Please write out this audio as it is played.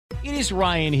It is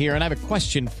Ryan here, and I have a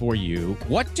question for you.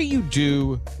 What do you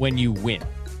do when you win?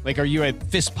 Like, are you a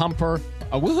fist pumper,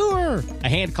 a woohooer, a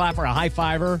hand clapper, a high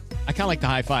fiver? I kind of like the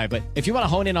high five, but if you want to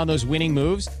hone in on those winning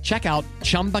moves, check out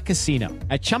Chumba Casino.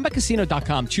 At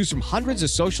ChumbaCasino.com, choose from hundreds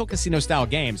of social casino-style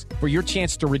games for your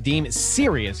chance to redeem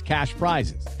serious cash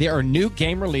prizes. There are new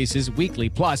game releases weekly,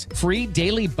 plus free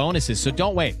daily bonuses. So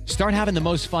don't wait. Start having the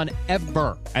most fun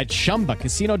ever at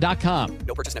ChumbaCasino.com.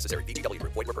 No purchase necessary. VGW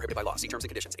Group. Void where prohibited by law. See terms and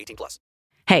conditions. 18+.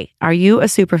 Hey, are you a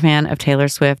superfan of Taylor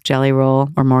Swift, Jelly Roll,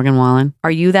 or Morgan Wallen?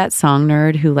 Are you that song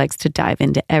nerd who likes to dive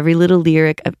into every little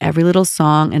lyric of every little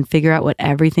song and figure out what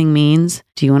everything means?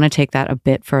 Do you want to take that a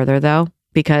bit further, though?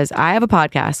 Because I have a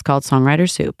podcast called Songwriter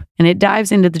Soup, and it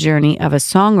dives into the journey of a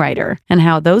songwriter and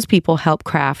how those people help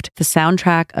craft the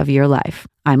soundtrack of your life.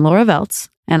 I'm Laura Veltz,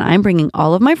 and I'm bringing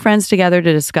all of my friends together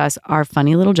to discuss our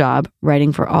funny little job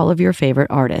writing for all of your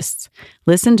favorite artists.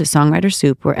 Listen to Songwriter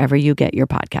Soup wherever you get your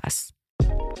podcasts.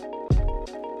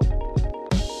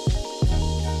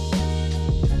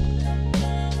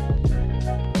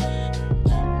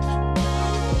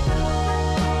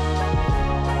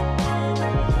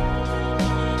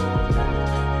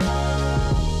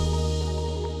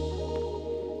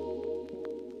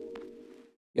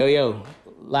 Yo,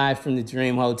 live from the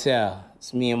Dream Hotel.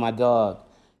 It's me and my dog,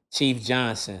 Chief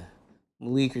Johnson,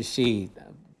 Malik Rashid,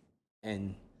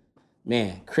 and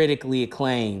man, critically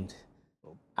acclaimed.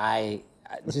 I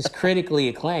just critically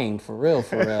acclaimed, for real.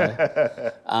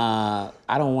 I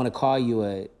don't want to call you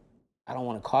a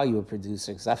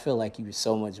producer because I feel like you were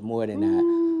so much more than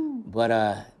that. But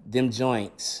Dem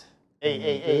Jointz.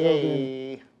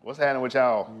 Hey. What's happening with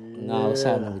y'all? No, what's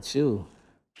happening with you?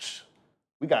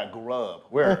 We got grub.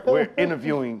 We're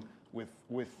interviewing with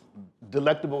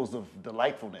delectables of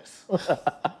delightfulness.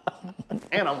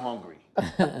 And I'm hungry.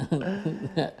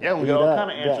 Yeah, we got all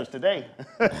kind of answers today.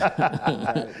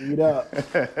 Eat up.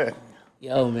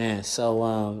 Yo, man,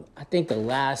 so I think the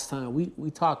last time, we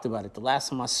talked about it, the last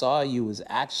time I saw you was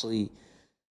actually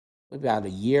about a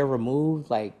year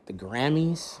removed, like the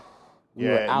Grammys. We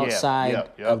were outside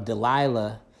of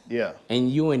Delilah. Yeah. And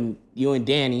you and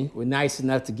Danny were nice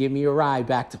enough to give me a ride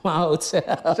back to my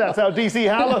hotel. Shouts out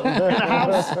DC Holla in the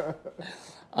house.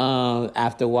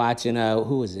 After watching,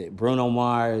 who was it? Bruno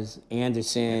Mars,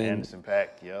 Anderson. Anderson .Paak,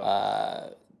 yeah.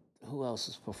 Who else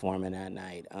was performing that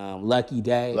night? Lucky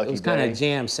Day. Lucky it was kind of Day. a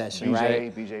jam session, BJ,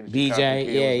 right?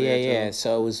 BJ, Yeah.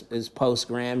 So it was post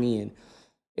Grammy, and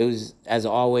it was, as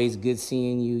always, good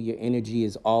seeing you. Your energy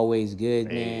is always good,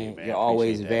 man. You're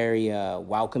always very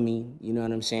welcoming. You know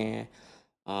what I'm saying?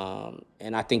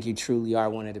 And I think you truly are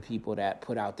one of the people that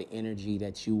put out the energy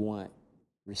that you want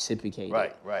reciprocated.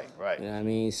 Right. You know what I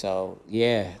mean? So,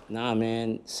 yeah. Nah,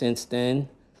 man. Since then,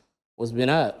 what's been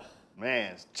up?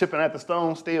 Man, chipping at the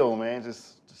stone still, man.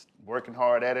 Just working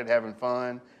hard at it, having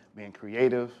fun, being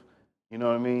creative. You know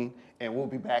what I mean? And we'll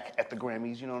be back at the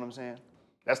Grammys, you know what I'm saying?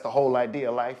 That's the whole idea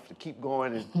of life, to keep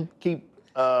going and keep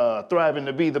thriving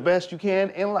to be the best you can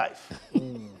in life.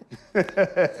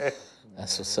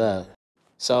 That's what's up.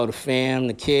 So the fam,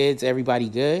 the kids, everybody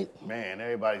good? Man,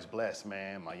 everybody's blessed,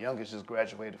 man. My youngest just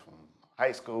graduated from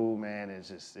high school, man.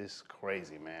 It's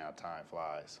crazy, man, how time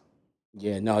flies.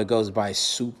 Yeah, no, it goes by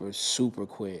super, super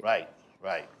quick. Right.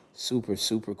 Super,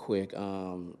 super quick.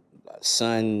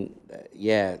 Son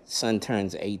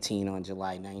turns 18 on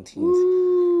July 19th.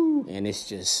 Woo! And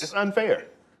it's unfair.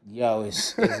 Yo,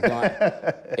 it's gone.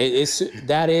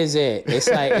 That is it. It's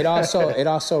like it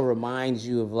also reminds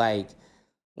you of like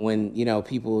when, you know,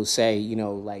 people say, you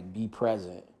know, like be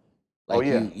present.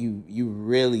 Like you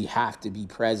really have to be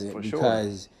present. For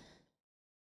because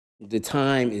the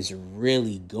time is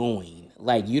really going.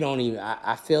 Like you don't even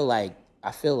I feel like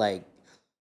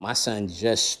my son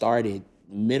just started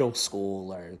middle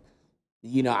school, or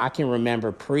you know, I can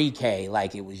remember pre-K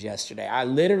like it was yesterday. I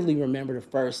literally remember the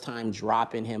first time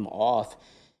dropping him off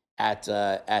at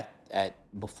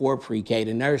before pre-K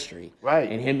to nursery. Right.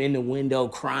 And him in the window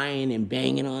crying and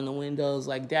banging on the windows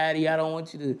like, "Daddy, I don't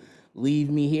want you to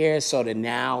leave me here." So to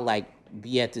now like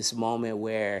be at this moment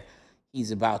where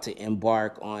he's about to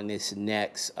embark on this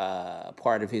next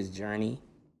part of his journey.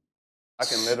 I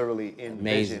can literally envision,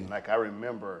 amazing. Like I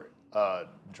remember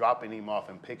dropping him off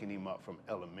and picking him up from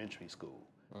elementary school.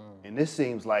 And this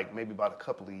seems like maybe about a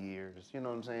couple of years, you know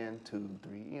what I'm saying? 2,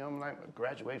 3, you know, I'm like,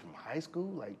 graduate from high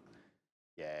school? Like,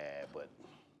 yeah, but,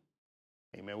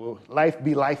 hey man, will life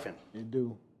be lifing? You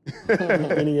do.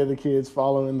 Any of the kids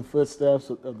follow in the footsteps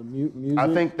of the music?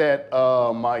 I think that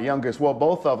my youngest, well,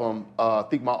 both of them, I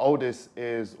think my oldest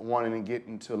is wanting to get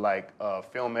into like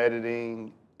film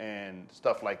editing and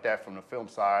stuff like that from the film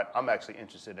side. I'm actually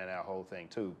interested in that whole thing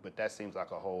too, but that seems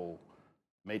like a whole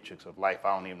matrix of life.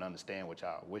 I don't even understand, which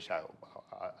I wish I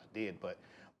did. But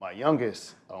my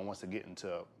youngest wants to get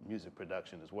into music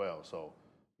production as well. So,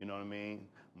 you know what I mean?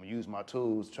 I'm gonna use my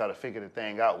tools, try to figure the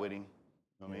thing out with him.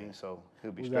 You know what I mean? So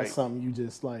he'll be straight. That's something you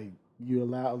just like, you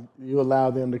allow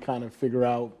them to kind of figure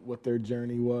out what their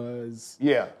journey was.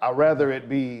 Yeah, I'd rather it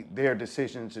be their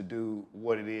decision to do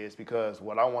what it is, because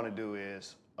what I want to do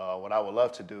is, what I would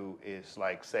love to do is,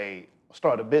 like, say,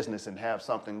 start a business and have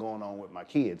something going on with my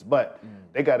kids. But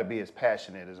they got to be as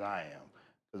passionate as I am,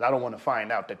 because I don't want to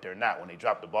find out that they're not when they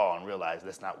drop the ball and realize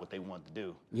that's not what they want to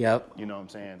do. Yep. You know what I'm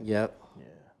saying? Yep. Yeah.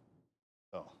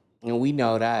 So. And we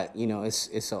know that, you know,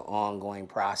 it's an ongoing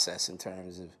process in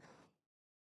terms of,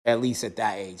 at least at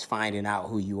that age, finding out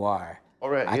who you are.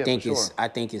 All right, I think for sure. I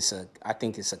think it's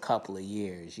a couple of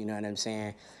years. You know what I'm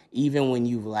saying? Even when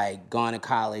you've like gone to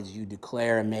college, you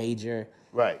declare a major.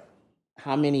 Right.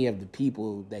 How many of the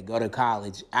people that go to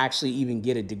college actually even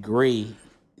get a degree,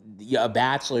 a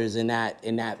bachelor's in that?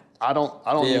 I don't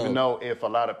field? even know if a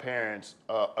lot of parents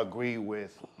agree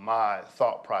with my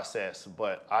thought process,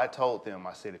 but I told them,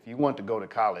 I said, if you want to go to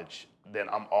college, then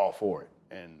I'm all for it.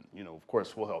 And, you know, of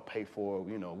course, we'll help pay for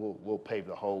it. You know, we'll pave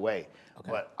the whole way.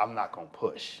 Okay. But I'm not going to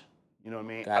push. You know what I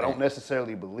mean? I don't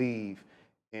necessarily believe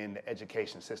in the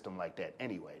education system like that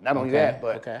anyway. Not only that,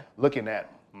 but looking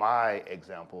at my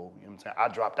example, you know what I'm saying? I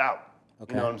dropped out.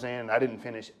 You know what I'm saying? I didn't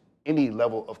finish any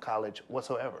level of college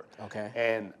whatsoever. Okay.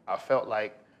 And I felt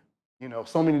like, you know,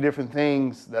 so many different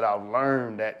things that I've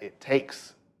learned that it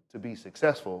takes to be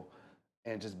successful,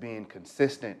 and just being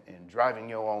consistent and driving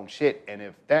your own shit. And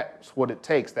if that's what it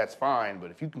takes, that's fine.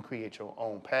 But if you can create your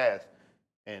own path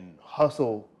and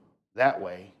hustle that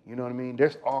way, you know what I mean?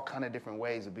 There's all kind of different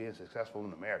ways of being successful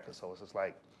in America. So it's just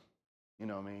like, you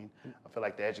know what I mean? I feel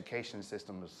like the education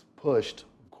system is pushed,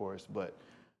 of course, but,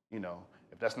 you know,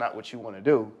 if that's not what you want to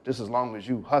do, just as long as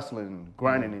you hustling and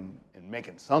grinding and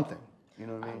making something, you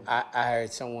know what I mean? I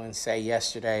heard someone say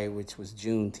yesterday, which was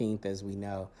Juneteenth, as we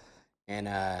know, and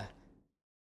I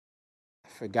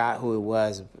forgot who it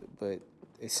was, but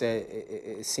it said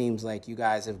it seems like you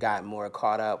guys have gotten more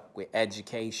caught up with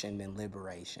education than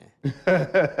liberation.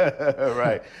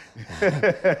 Right.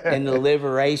 And the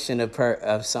liberation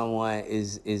of someone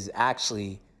is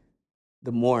actually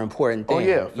the more important thing. Oh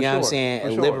yeah, for you know what I'm saying?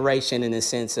 For sure. Liberation in the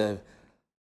sense of,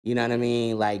 you know what I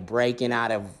mean, like breaking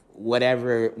out of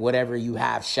whatever you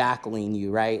have shackling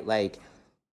you, right? Like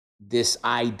this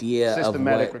idea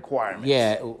systematic of requirements.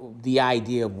 Yeah, the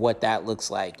idea of what that looks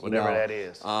like. Whatever that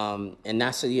is. And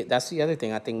that's the other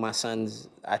thing. I think my son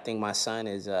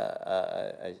is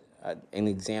an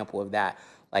example of that.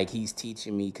 Like he's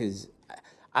teaching me, because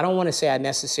I don't want to say I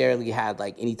necessarily had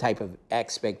like any type of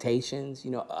expectations, you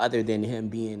know, other than him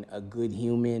being a good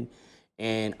human.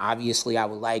 And obviously I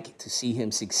would like to see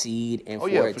him succeed and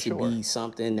for it to be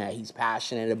something that he's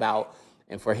passionate about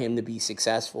and for him to be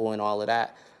successful and all of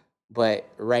that. But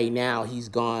right now, he's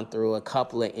gone through a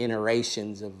couple of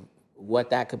iterations of what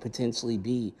that could potentially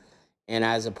be. And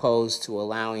as opposed to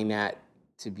allowing that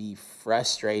to be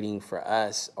frustrating for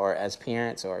us or as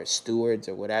parents or as stewards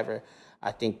or whatever,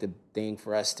 I think the thing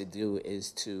for us to do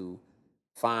is to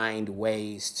find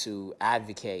ways to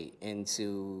advocate and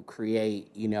to create,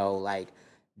 you know, like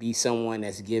be someone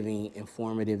that's giving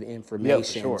informative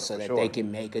information so that they can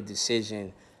make a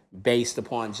decision based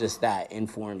upon just that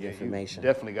informed information. You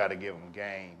definitely got to give them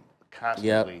game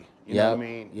constantly. You know what I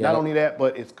mean? Not only that,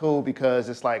 but it's cool because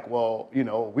it's like, well, you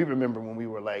know, we remember when we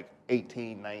were like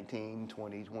 18, 19,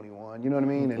 20, 21, you know what I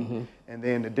mean? And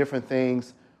then the different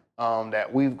things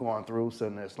that we've gone through. So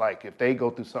it's like if they go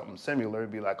through something similar,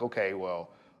 it'd be like, okay, well,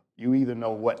 you either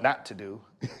know what not to do,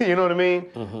 you know what I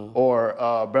mean?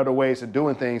 Or better ways of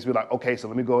doing things. Be like, okay, so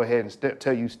let me go ahead and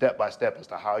tell you step by step as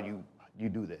to how you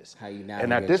do this. How you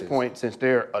and at this point, since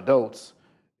they're adults,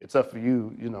 it's up for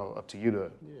you, you know, up to you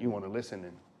to, you want to listen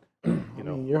and, you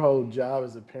know. I mean, your whole job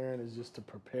as a parent is just to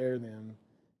prepare them.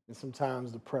 And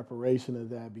sometimes the preparation of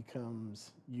that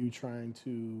becomes you trying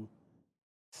to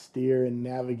steer and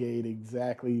navigate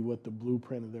exactly what the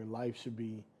blueprint of their life should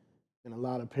be. And a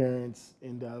lot of parents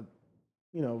end up,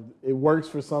 you know, it works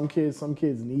for some kids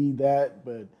need that,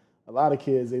 but a lot of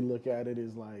kids, they look at it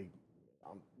as like,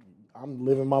 I'm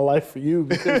living my life for you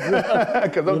because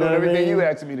I'm doing everything you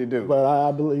asked me to do. But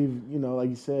I believe, you know, like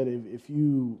you said, if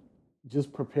you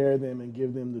just prepare them and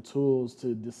give them the tools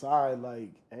to decide, like,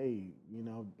 hey, you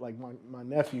know, like my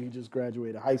nephew, he just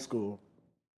graduated high school.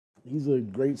 He's a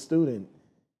great student.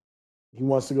 He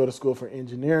wants to go to school for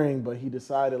engineering, but he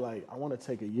decided, like, I want to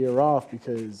take a year off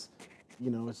because,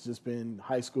 you know, it's just been,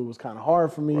 high school was kind of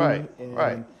hard for me.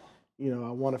 Right.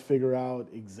 I want to figure out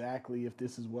exactly if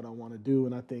this is what I want to do.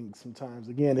 And I think sometimes,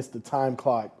 again, it's the time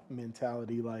clock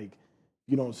mentality. Like,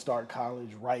 you don't start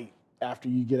college right after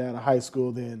you get out of high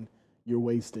school, then you're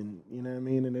wasting, you know what I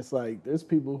mean? And it's like, there's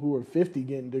people who are 50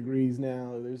 getting degrees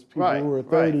now. There's people who are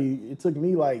 30. It took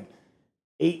me like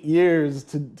 8 years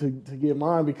to get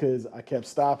mine because I kept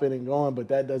stopping and going, but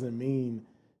that doesn't mean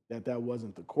that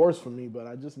wasn't the course for me, but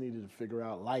I just needed to figure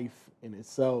out life in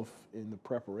itself in the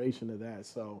preparation of that.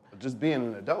 So just being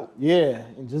an adult. Yeah,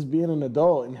 and just being an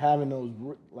adult and having those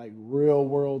like real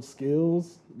world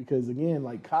skills, because again,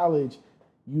 like college,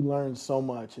 you learn so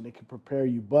much and it can prepare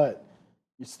you, but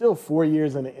you're still 4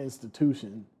 years in an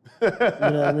institution. You know what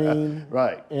I mean?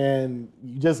 Right. And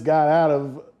you just got out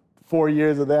of 4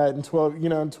 years of that in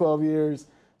 12 years.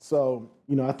 So,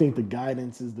 I think the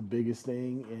guidance is the biggest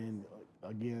thing. And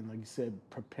again, like you said,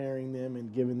 preparing them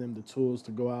and giving them the tools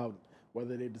to go out,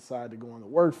 whether they decide to go in the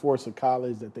workforce or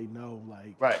college, that they know,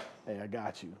 like, hey, I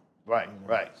got you. Right.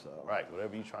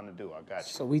 Whatever you're trying to do, I got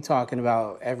you. So we talking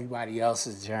about everybody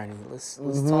else's journey. Let's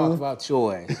talk about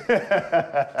yours.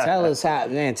 Tell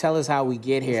us how we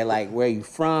get here, like where you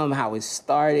from, how it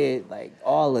started, like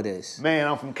all of this. Man,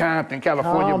 I'm from Compton,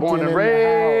 California, born and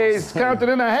raised. Compton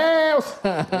in the house.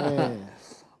 Man.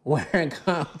 Where in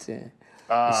Compton?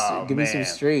 Give me some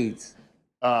streets.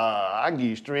 I can give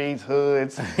you streets,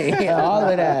 hoods. Yeah, all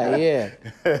of that, yeah.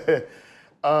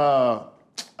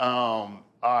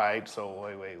 All right,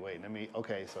 so wait.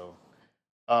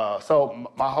 So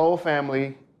my whole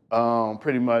family,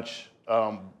 pretty much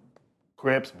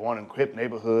Crips, born in Crip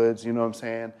neighborhoods, you know what I'm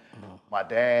saying? My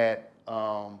dad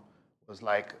was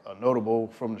like a notable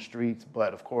from the streets,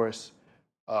 but of course,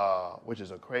 which is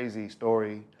a crazy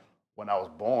story, when I was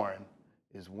born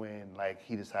is when like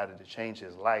he decided to change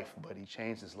his life, but he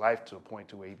changed his life to a point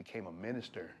to where he became a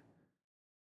minister.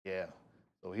 Yeah,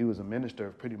 so he was a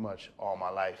minister pretty much all my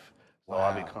life. So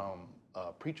I become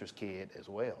a preacher's kid as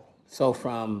well. So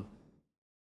from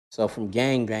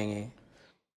gang banging,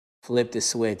 flipped the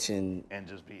switch and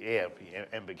just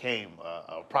became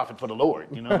a prophet for the Lord.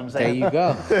 You know what I'm saying? There you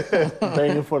go.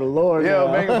 Banging for the Lord. Yeah,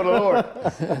 banging for the Lord.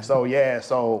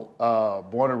 So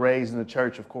born and raised in the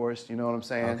church, of course. You know what I'm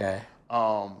saying? Okay.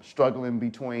 Struggling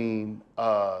between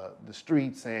the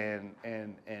streets and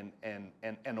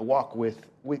the walk with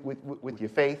your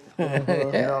faith. You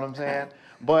know what I'm saying?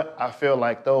 But I feel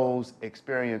like those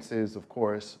experiences, of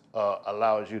course,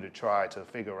 allows you to try to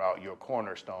figure out your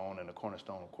cornerstone, and the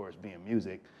cornerstone, of course, being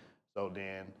music. So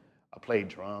then I played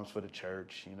drums for the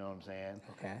church, you know what I'm saying?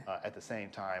 Okay. At the same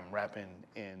time, rapping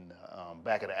in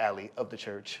back of the alley of the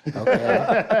church.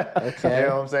 Okay. Okay. You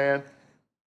know what I'm saying?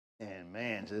 And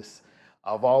man,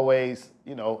 I've always,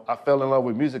 I fell in love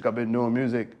with music. I've been doing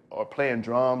music or playing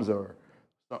drums or,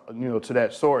 to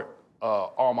that sort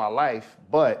all my life.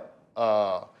 But,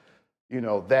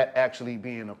 that actually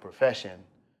being a profession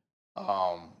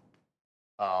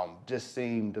just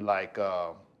seemed like,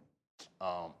 I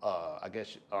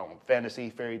guess,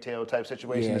 fantasy, fairy tale type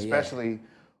situation, especially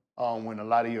when a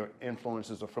lot of your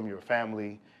influences are from your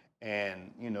family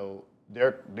and,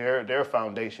 their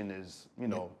foundation is,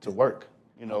 to work.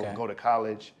 Go to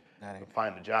college,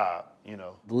 find a job,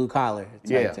 Blue collar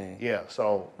type thing. Yeah.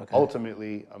 So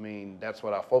ultimately, I mean, that's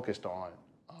what I focused on.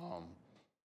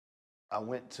 I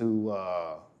went to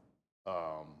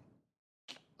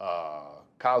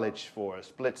college for a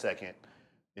split second,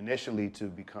 initially to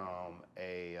become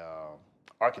a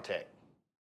architect.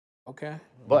 Okay.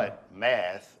 But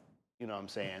math, you know what I'm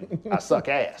saying, I suck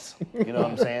ass. You know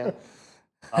what I'm saying?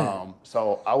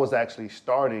 So I was actually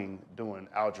starting doing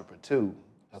Algebra 2.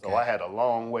 Okay. So I had a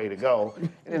long way to go, and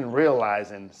then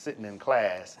realizing, sitting in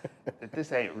class, that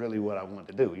this ain't really what I want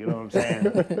to do. You know what I'm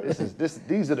saying?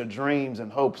 These are the dreams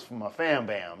and hopes for my fam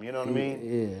bam. You know what I mean?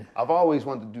 Yeah. I've always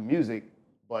wanted to do music,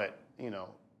 but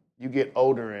you get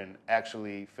older and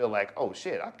actually feel like, oh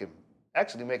shit, I can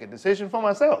actually make a decision for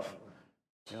myself.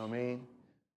 You know what I mean?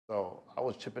 So I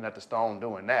was chipping at the stone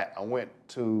doing that.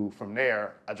 From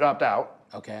there, I dropped out.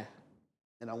 Okay.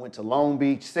 And I went to Long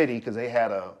Beach City because they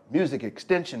had a music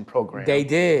extension program. They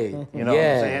did. You know what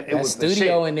I'm saying? It was the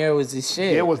studio in there was the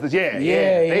shit. It was the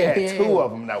They had two of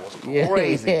them that was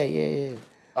crazy.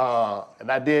 Yeah.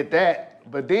 And I did that,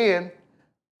 but then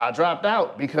I dropped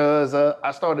out because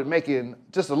I started making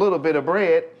just a little bit of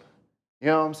bread. You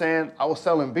know what I'm saying? I was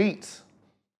selling beats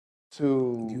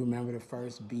to. Do you remember the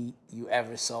first beat you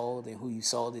ever sold and who you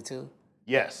sold it to?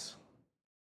 Yes.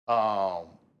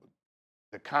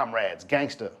 The Comrades,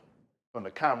 Gangsta from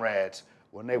the Comrades,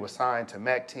 when they were signed to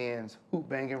Mac 10's Hoop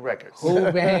Banging Records.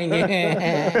 Who Banging.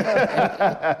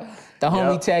 The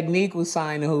homie Technique was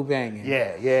signed to Who Banging.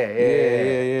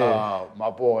 Yeah. My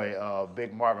boy,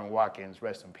 Big Marvin Watkins,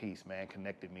 rest in peace, man,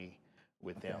 connected me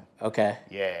with them. Okay.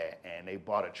 Yeah, and they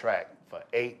bought a track for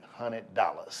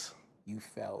 $800. You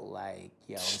felt like,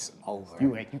 yo, it's over.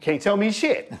 You can't tell me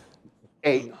shit.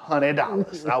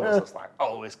 $800. I was just like,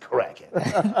 oh, it's cracking. We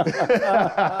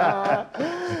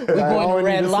going to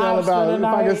Red Lobster If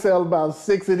I can sell about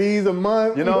 6 of these a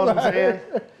month. You know what I'm saying?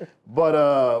 But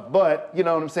you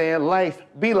know what I'm saying? Life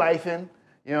be lifing,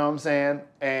 you know what I'm saying?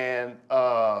 And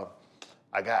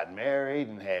I got married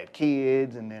and had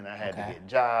kids, and then I had to get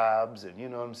jobs, and you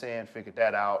know what I'm saying? Figured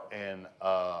that out, and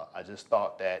I just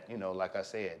thought that, you know, like I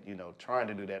said, you know, trying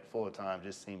to do that full time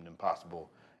just seemed impossible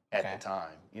at the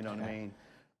time. You know what I mean?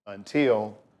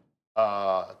 Until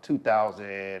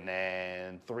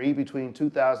 2003, between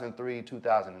 2003 and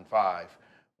 2005,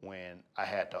 when I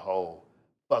had the whole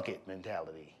fuck it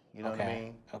mentality. You know what I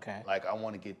mean? Okay. Like, I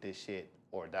want to get this shit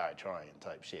or die trying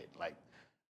type shit. Like,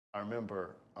 I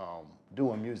remember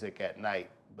doing music at night,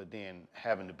 but then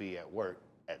having to be at work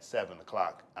at 7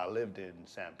 o'clock. I lived in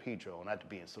San Pedro, and I had to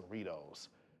be in Cerritos.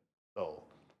 So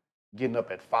getting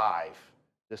up at 5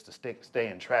 just to stay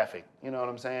in traffic, you know what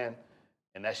I'm saying?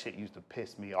 And that shit used to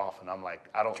piss me off, and I'm like,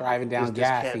 I don't... Driving down this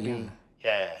can't Gaffey, be,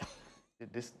 yeah.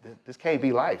 This can't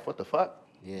be life. What the fuck?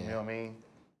 Yeah. You know what I mean?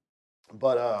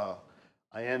 But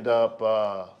I end up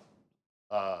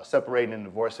separating and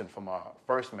divorcing from my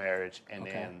first marriage, and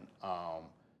then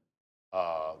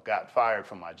got fired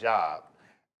from my job,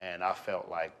 and I felt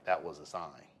like that was a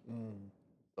sign.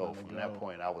 So from that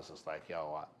point, I was just like,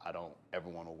 yo, I don't ever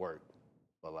want to work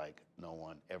for like no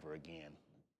one ever again.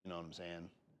 You know what I'm saying?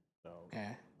 So,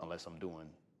 unless I'm doing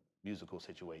musical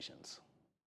situations.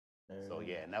 So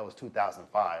yeah, and that was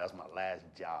 2005. That was my last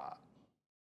job.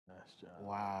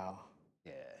 Wow.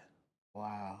 Yeah.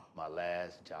 Wow. My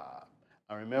last job.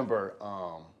 I remember,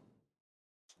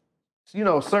 you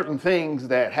know, certain things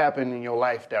that happen in your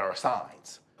life that are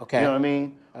signs. Okay. You know what I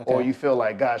mean? Okay. Or you feel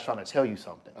like God's trying to tell you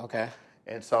something. Okay.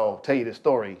 And so, I'll tell you this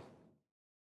story.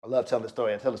 I love telling the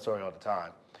story. I tell the story all the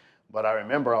time. But I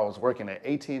remember I was working at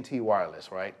AT&T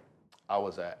Wireless, right? I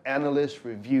was an analyst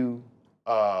review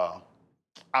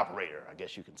operator, I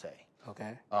guess you can say.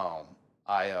 Okay. I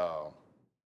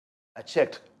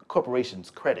checked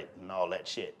corporations' credit and all that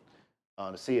shit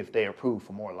to see if they approved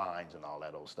for more lines and all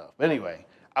that old stuff. But anyway,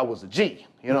 I was a G,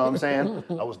 you know what I'm saying?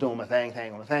 I was doing my thing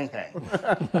on the thing.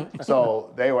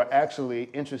 So they were actually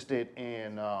interested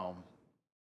in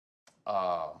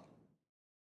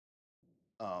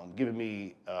giving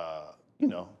me, you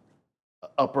know, an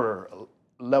upper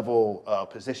level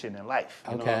position in life.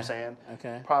 You know what I'm saying?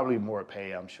 Okay. Probably more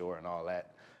pay, I'm sure, and all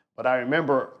that. But I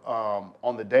remember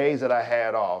on the days that I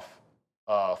had off,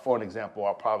 for an example,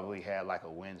 I probably had like a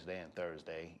Wednesday and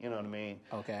Thursday. You know what I mean?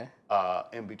 Okay.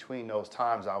 In between those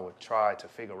times, I would try to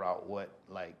figure out what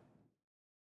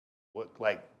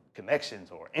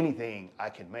connections or anything I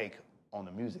can make on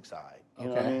the music side. You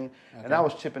know what I mean? Okay. And I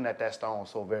was chipping at that stone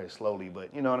so very slowly,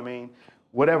 but you know what I mean?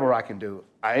 Whatever I can do.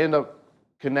 I end up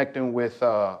connecting with,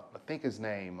 I think his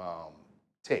name,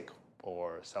 Tick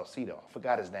or Salcedo. I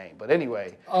forgot his name. But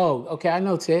anyway. Oh, okay. I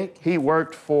know Tick. He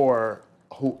worked for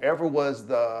whoever was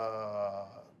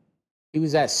He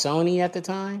was at Sony at the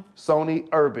time? Sony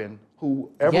Urban,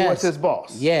 whoever was his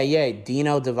boss. Yeah,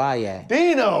 Dino DeValle.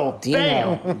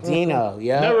 Damn. Dino,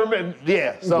 yeah. Never remember,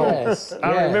 so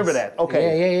I remember that.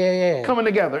 Okay. Yeah. Coming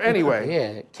together, anyway.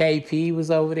 Yeah, KP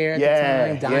was over there at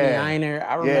the time, Donnie Einer.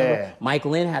 I remember Mike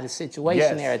Lynn had a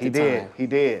situation there at the time. He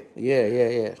did.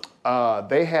 Yeah.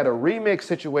 They had a remix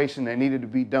situation that needed to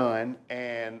be done,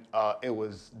 and it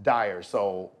was dire.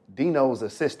 So Dino's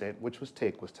assistant, which was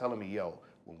Tick, was telling me, yo,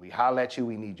 when we holler at you,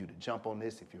 we need you to jump on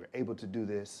this. If you're able to do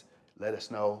this, let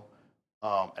us know,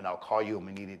 and I'll call you and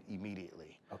we need it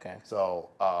immediately. Okay. So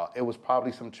it was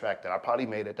probably some track that I probably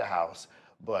made at the house,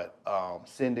 but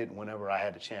send it whenever I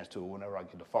had the chance to, whenever I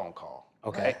get a phone call.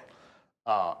 Okay.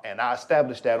 And I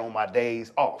established that on my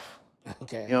days off.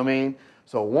 Okay. You know what I mean?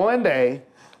 So one day,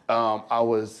 there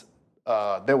was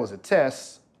a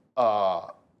test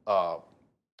that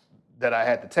I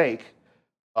had to take,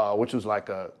 which was like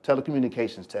a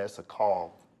telecommunications test, a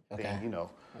call thing, you know.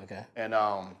 Okay. And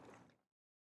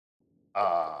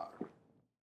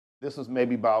this was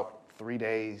maybe about 3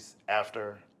 days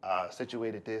after I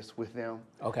situated this with them.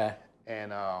 Okay.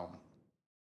 And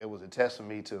it was a test for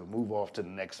me to move off to the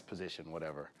next position,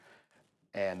 whatever.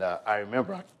 And I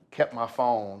remember I kept my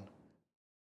phone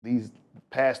these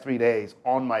past 3 days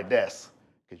on my desk,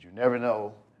 because you never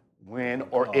know when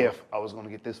or if I was going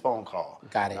to get this phone call.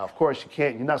 Got it. Now, of course,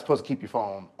 you're not supposed to keep your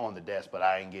phone on the desk, but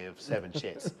I ain't give 7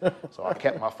 shits. So I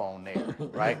kept my phone there,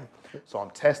 right? So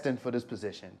I'm testing for this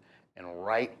position, and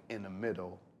right in the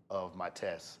middle of my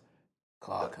test,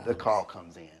 the call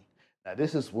comes in. Now,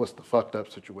 this is what's the fucked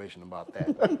up situation about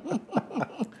that.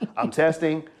 I'm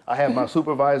testing. I have my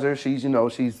supervisor. She's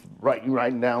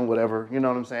writing down whatever, you know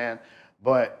what I'm saying?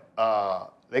 But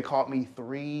they called me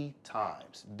 3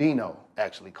 times. Dino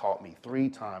actually called me 3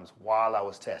 times while I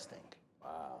was testing.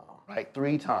 Wow. Right,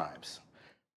 3 times.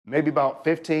 Maybe about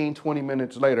 15, 20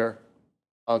 minutes later,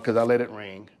 because I let it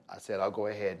ring, I said, I'll go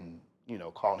ahead and,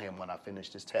 call him when I finish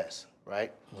this test,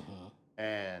 right? Mm-hmm.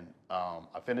 And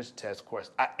I finished the test. Of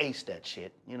course, I aced that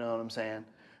shit, you know what I'm saying?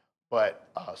 But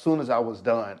as soon as I was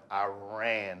done, I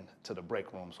ran to the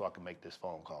break room so I could make this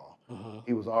phone call. Mm-hmm.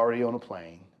 He was already on a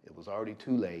plane. It was already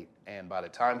too late. And by the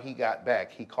time he got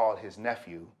back, he called his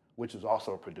nephew, which was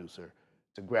also a producer,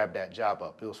 to grab that job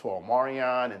up. It was for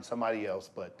Omarion and somebody else,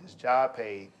 but this job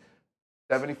paid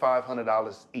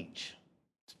 $7,500 each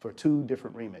for 2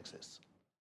 different remixes.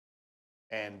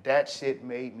 And that shit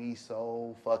made me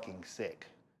so fucking sick.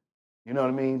 You know what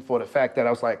I mean? For the fact that I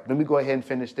was like, let me go ahead and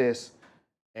finish this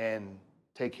and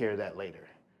take care of that later.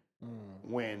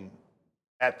 When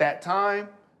at that time,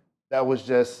 that was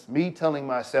just me telling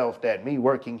myself that me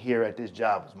working here at this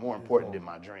job was more important than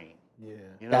my dream. Yeah.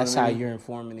 You know That's what I mean? how you're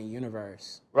informing the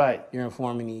universe. Right. You're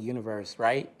informing the universe,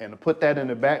 right? And to put that in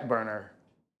the back burner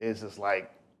is just like,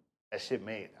 that shit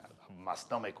made, my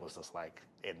stomach was just like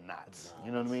in knots.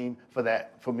 You know what I mean?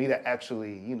 For me to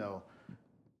actually,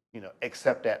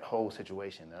 accept that whole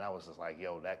situation. And I was just like,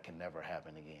 yo, that can never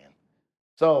happen again.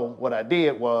 So what I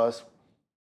did was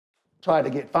try to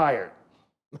get fired.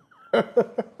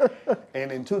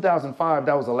 And in 2005,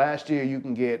 that was the last year you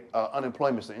can get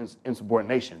unemployment for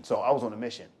insubordination. So I was on a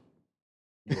mission.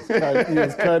 You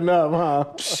was cutting up, huh?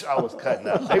 I was cutting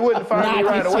up. They wouldn't fire me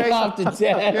right away. Off the test.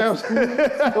 You know what I'm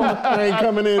saying? I ain't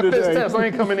coming in This today. test, I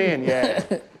ain't coming in, yeah.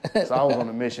 So I was on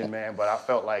a mission, man, but I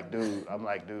felt like, dude,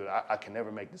 I can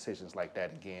never make decisions like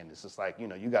that again. It's just like,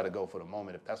 you got to go for the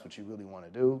moment if that's what you really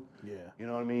want to do. Yeah. You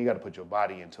know what I mean? You got to put your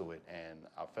body into it. And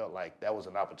I felt like that was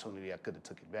an opportunity I could have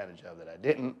took advantage of that I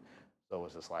didn't. So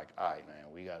it's just like, all right, man,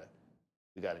 we got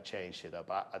to change shit up.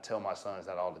 I tell my sons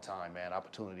that all the time, man.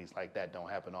 Opportunities like that don't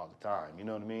happen all the time. You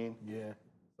know what I mean? Yeah.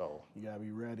 So you gotta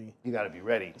be ready. You gotta be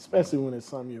ready. Especially when it's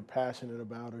something you're passionate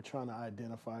about or trying to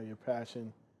identify your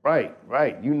passion. Right.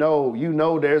 You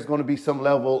know there's gonna be some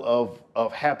level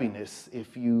of happiness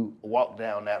if you walk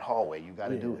down that hallway. You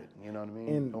gotta do it. You know what I mean?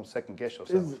 And don't second guess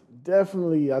yourself.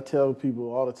 Definitely, I tell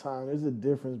people all the time, there's a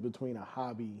difference between a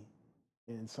hobby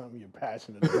and something you're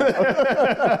passionate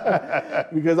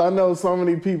about. Because I know so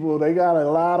many people, they got a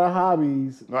lot of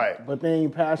hobbies, right? But they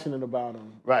ain't passionate about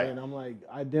them. Right. And I'm like,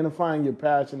 identifying your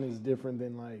passion is different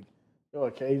than like,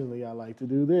 occasionally I like to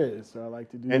do this or I like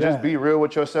to do that. And just be real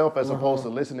with yourself as opposed to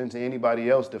listening to anybody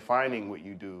else defining what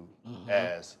you do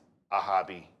as a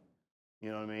hobby.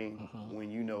 You know what I mean?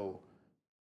 When you know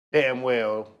damn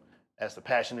well that's the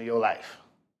passion of your life.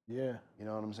 Yeah. You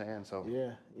know what I'm saying? So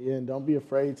yeah, and don't be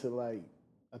afraid to like.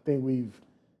 I think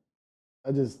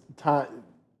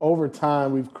over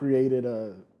time we've created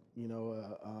a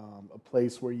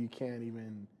place where you can't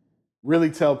even really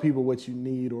tell people what you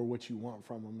need or what you want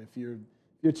from them. If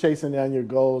you're chasing down your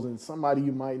goals and somebody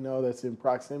you might know that's in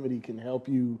proximity can help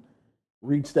you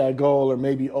reach that goal or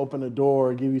maybe open a door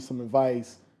or give you some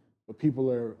advice. But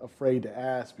people are afraid to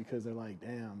ask because they're like,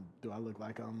 damn, do I look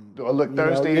like Do I look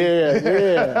thirsty?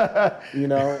 Yeah.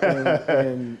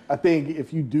 And I think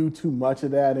if you do too much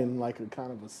of that in like a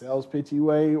kind of a sales pitchy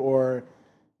way, or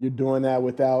you're doing that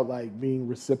without like being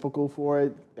reciprocal for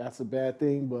it, that's a bad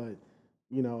thing. But,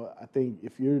 I think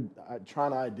if you're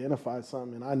trying to identify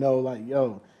something, and I know like,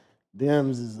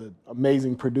 Dems is an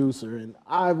amazing producer, and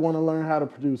I want to learn how to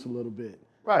produce a little bit.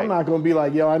 Right. I'm not going to be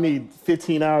like, I need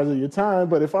 15 hours of your time.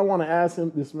 But if I want to ask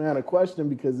this man a question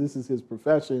because this is his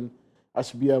profession, I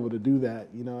should be able to do that,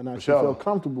 and I should feel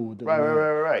comfortable with doing that.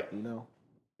 Right.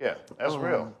 Yeah, that's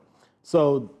real.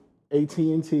 So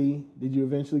AT&T, did you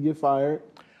eventually get fired?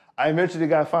 I eventually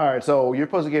got fired. So you're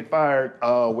supposed to get fired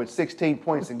with 16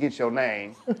 points and get your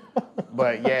name.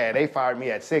 But yeah, they fired me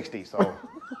at 60, so...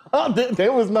 They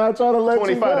was not trying to let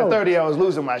you go. 25 to 30, I was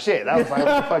losing my shit. I was like,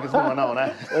 what the fuck is going on?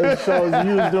 It shows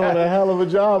you was doing a hell of a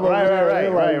job. Right.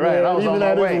 I was even on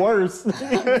my at way. his worst.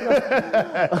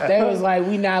 They was like,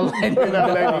 we not letting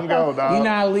him go, dog. You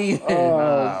not leaving.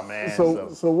 Nah, man.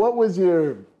 So what was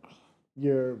your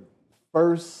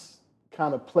first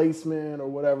kind of placement or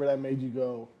whatever that made you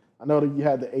go? I know that you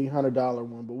had the $800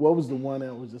 one, but what was the one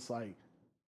that was just like,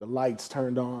 the lights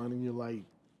turned on and you're like,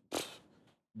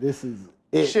 this is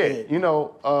it. Shit, you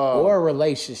know. Or a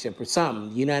relationship or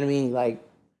something. You know what I mean? Like,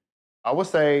 I would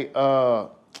say I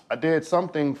did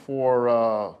something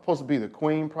for supposed to be the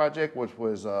Queen Project, which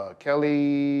was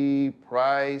Kelly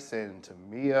Price and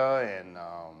Tamia and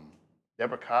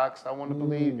Deborah Cox, I want to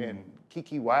believe, and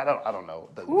Kiki White. I don't know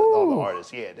all the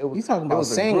artists. Yeah, it was. you talking it about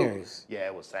was a group. singers. Yeah,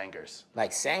 it was singers.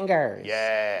 Like singers.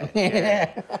 Yeah,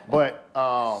 yeah. But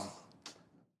I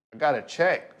got a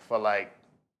check for like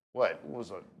what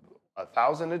was $1,000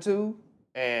 or $2,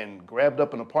 and grabbed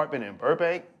up an apartment in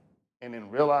Burbank, and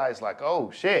then realized like, oh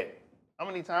shit, how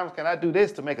many times can I do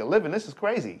this to make a living? This is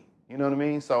crazy. You know what I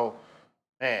mean? So,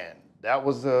 man, that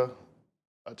was a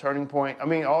turning point. I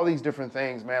mean, all these different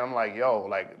things, man. I'm like, yo,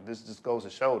 like this just goes to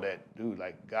show that, dude,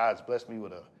 like God's blessed me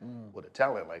with a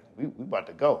talent. Like we about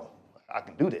to go. I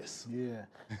can do this. Yeah.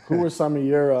 Who were some of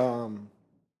your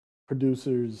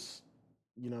producers,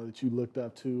 you know, that you looked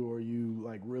up to or you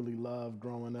like really loved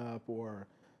growing up, or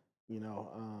you know,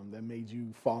 that made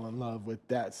you fall in love with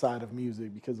that side of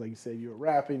music? Because like you said, you were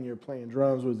rapping, you're playing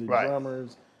drums. Was it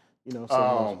drummers? You know, some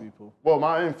of those people. Well,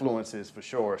 my influences for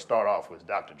sure start off with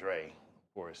Dr. Dre,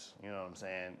 of course. You know what I'm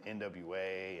saying?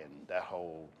 NWA and that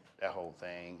whole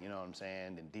thing. You know what I'm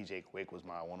saying? And DJ Quick was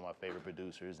one of my favorite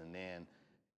producers. And then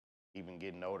even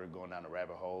getting older, going down the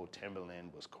rabbit hole,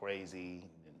 Timberland was crazy.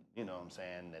 And, you know what I'm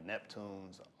saying? The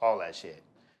Neptunes, all that shit.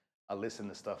 I listen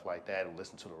to stuff like that. I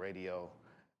listen to the radio.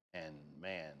 And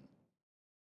man,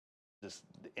 just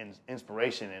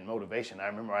inspiration and motivation. I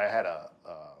remember I had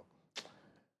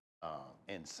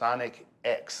in Sonic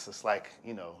X, it's like,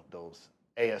 you know, those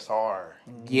ASR.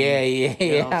 Yeah.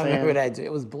 You know I remember that.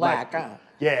 It was black, like, huh?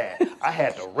 Yeah, I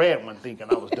had the red one thinking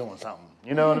I was doing something.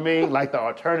 You know what I mean? Like the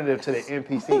alternative to the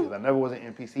MPC, because I never was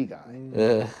an MPC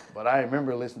guy. But I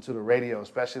remember listening to the radio,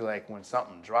 especially like when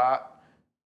something dropped.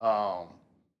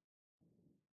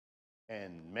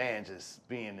 And man, just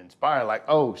being inspired, like,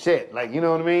 oh shit, like, you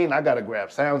know what I mean? I gotta grab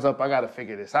sounds up, I gotta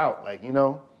figure this out, like, you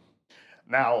know?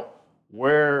 Now,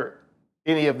 where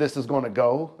any of this is gonna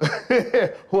go,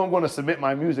 who I'm gonna submit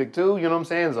my music to, you know what I'm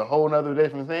saying, is a whole nother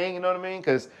different thing, you know what I mean?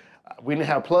 Because we didn't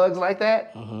have plugs like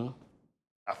that. I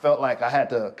felt like I had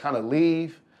to kind of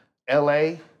leave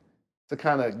LA to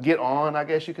kind of get on, I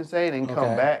guess you could say, and then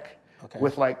come back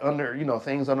with like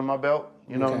things under my belt,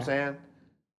 you know what I'm saying?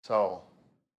 So,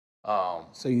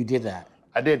 so you did that?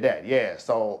 I did that, yeah.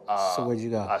 So where'd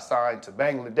you go? I signed to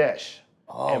Bangladesh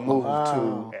and moved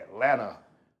to Atlanta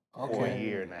for a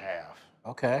year and a half.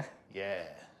 Okay. Yeah.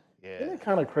 Isn't it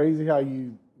kind of crazy how we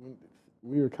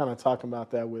were kind of talking about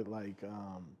that with like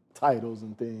titles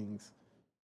and things.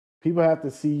 People have to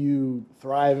see you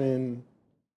thriving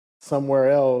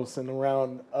somewhere else and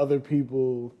around other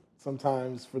people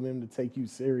sometimes for them to take you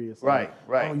serious. Like,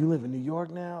 Right. Oh, you live in New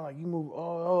York now? Like you move,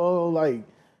 like.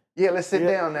 Yeah, let's sit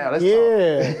down now. Let's talk.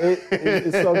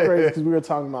 It's so crazy because we were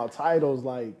talking about titles,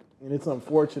 like, and it's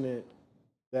unfortunate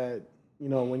that, you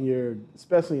know, when you're,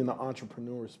 especially in the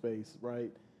entrepreneur space, right?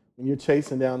 When you're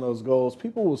chasing down those goals,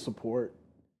 people will support.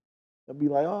 They'll be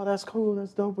like, oh, that's cool,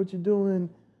 that's dope what you're doing.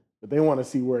 But they want to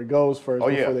see where it goes first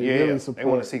before they really support.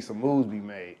 They want to see some moves be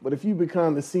made. But if you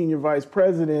become the senior vice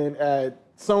president at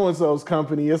so-and-so's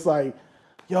company, it's like,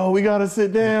 yo, we got to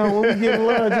sit down when we get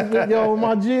lunch. Yo,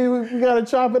 my G, we got to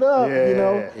chop it up, you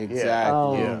know?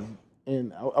 Exactly.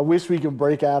 And I wish we could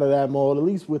break out of that mold, at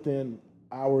least within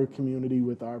our community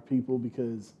with our people,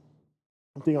 because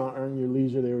I think on Earn Your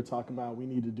Leisure, they were talking about we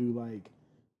need to do like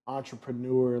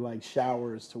entrepreneur like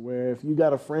showers to where if you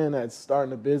got a friend that's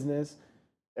starting a business,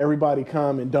 everybody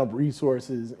come and dump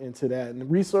resources into that. And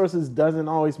resources doesn't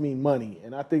always mean money.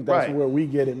 And I think that's where we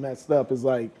get it messed up is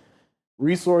like,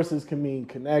 resources can mean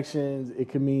connections. It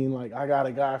can mean like, I got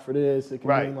a guy for this. It can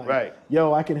mean like,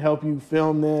 yo, I can help you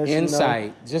film this. Insight. You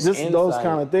know? Just insight. Those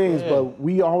kind of things. Yeah. But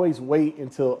we always wait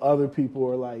until other people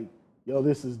are like, yo,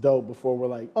 this is dope before we're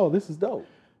like, oh, this is dope.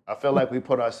 I feel like we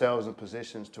put ourselves in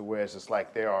positions to where it's just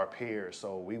like they're our peers,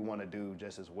 so we want to do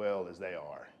just as well as they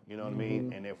are. You know what I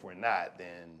mean? And if we're not,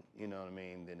 then, you know what I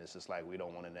mean, then it's just like we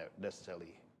don't want to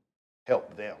necessarily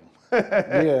help them.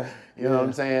 You know what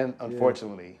I'm saying?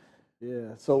 Unfortunately.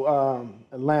 Yeah. So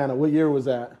Atlanta, what year was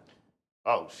that?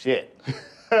 Oh shit.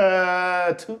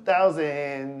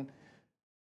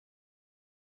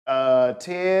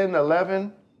 2010,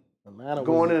 11. Atlanta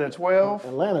going into 12.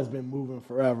 Atlanta's been moving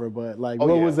forever, but like,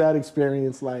 what was that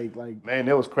experience like? Like, man,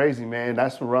 it was crazy, man.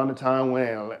 That's around the time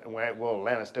when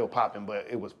Atlanta's still popping, but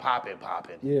it was popping.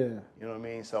 Yeah. You know what I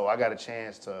mean? So I got a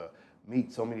chance to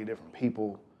meet so many different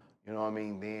people. You know what I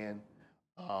mean? Then.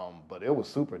 But it was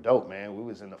super dope, man. We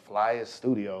was in the flyest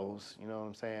studios, you know what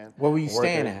I'm saying? Where were you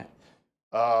staying at?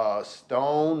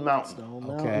 Stone Mountain. Stone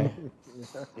Okay. Mountain.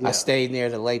 I stayed near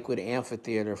the Lakewood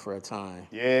Amphitheater for a time.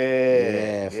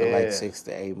 Yeah. For like 6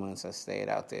 to 8 months, I stayed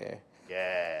out there.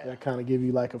 Yeah. That kind of give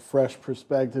you like a fresh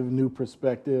perspective, new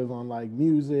perspective on like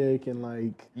music and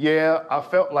like. Yeah, I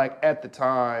felt like at the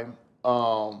time,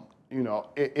 you know,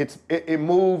 it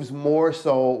moves more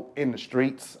so in the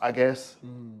streets, I guess,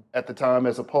 at the time,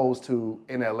 as opposed to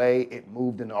in LA, it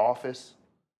moved in the office.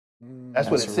 That's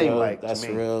what it seemed like to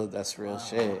me. That's real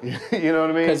shit. You know what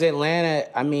I mean? Because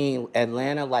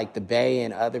Atlanta, like the Bay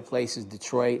and other places,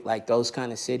 Detroit, like those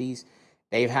kind of cities,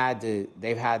 they've had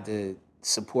to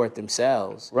support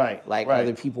themselves. Right. Like right.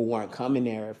 other people weren't coming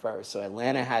there at first, so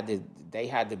Atlanta had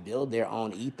to build their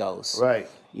own ethos. Right.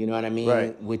 You know what I mean?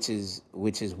 Right. Which is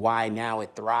why now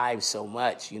it thrives so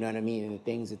much. You know what I mean? And the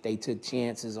things that they took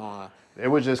chances on. They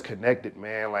were just connected,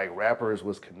 man. Like rappers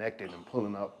was connected and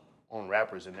pulling up on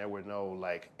rappers, and there were no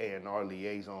like A&R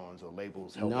liaisons or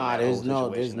labels helping.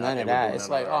 There's none of that. It's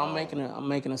like, I'm making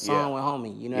a song with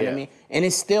homie. You know what I mean? And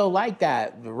it's still like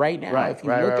that right now. Right, if you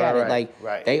right, look right, at right, it, like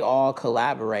right. they all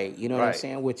collaborate. You know what I'm Right.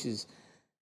 saying? Which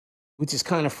is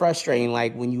kind of frustrating.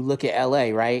 Like when you look at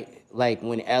LA, right? Like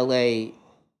when LA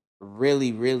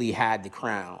really, really had the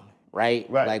crown, right?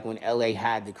 Right. Like when LA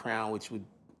had the crown, which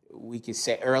we could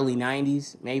say early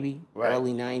 90s, maybe Right.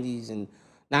 early 90s, and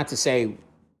not to say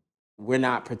we're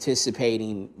not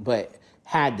participating, but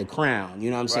had the crown. You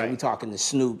know what I'm saying? Right. We talking the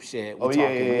Snoop shit. We Oh, yeah,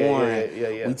 talking yeah, Warren.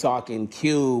 yeah. We talking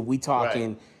Cube. We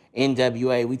talking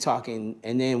NWA. We talking,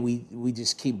 and then we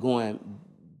just keep going.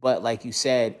 But like you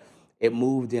said, it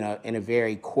moved in a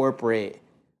very corporate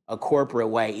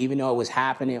way. Even though it was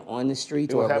happening on the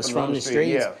streets or it was from the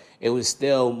streets, it was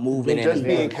still moving in Just a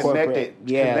being very corporate. connected.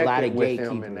 Yeah, a lot of with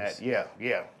him in gatekeepers. that.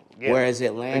 Yeah. Whereas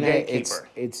Atlanta, The gatekeeper.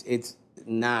 it's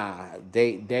nah.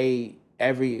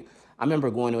 I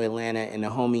remember going to Atlanta and the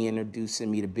homie introducing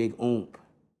me to Big Oomp.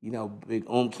 You know, Big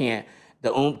Oomp camp, the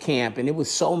Oomp camp, and it was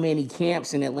so many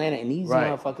camps in Atlanta, and these Right.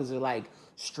 motherfuckers are like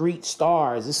street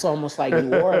stars. It's almost like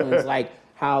New Orleans, like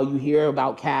how you hear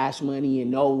about Cash Money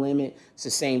and No Limit. It's the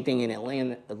same thing in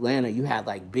Atlanta, you had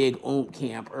like Big Oomp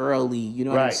camp early. You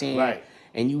know what I'm Right, saying? right.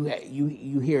 And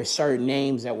you hear certain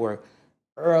names that were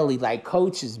early, like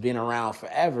Coach has been around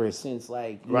forever since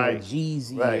like you know, Right,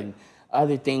 Jeezy right. and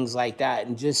other things like that,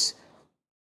 and just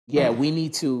we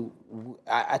need to.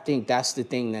 I think that's the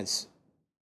thing that's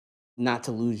not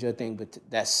to lose your thing, but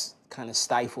that's kind of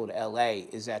stifled LA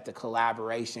is that the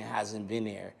collaboration hasn't been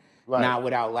there. Right. Not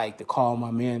without like to call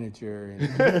my manager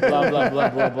and blah blah blah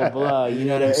blah blah blah. You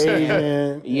know what I'm saying?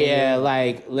 Agent, Yeah,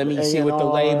 like let me see what the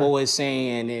A&R. label is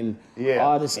saying and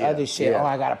all this other shit. yeah. Oh,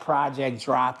 I got a project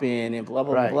dropping and blah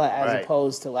blah Right, blah. As right.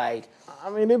 opposed to like, I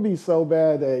mean, it'd be so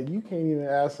bad that you can't even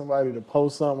ask somebody to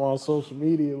post something on social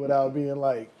media without being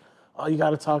like, oh, you got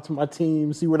to talk to my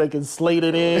team, see where they can slate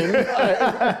it in.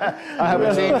 I have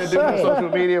a team to do my social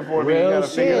media for me. You Real gotta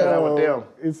figure it out with them.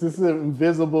 It's this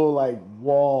invisible like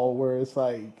wall where it's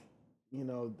like, you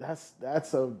know, that's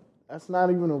not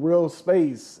even a real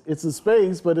space. It's a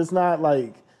space, but it's not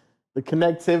like the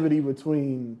connectivity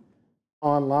between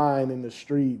online and the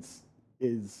streets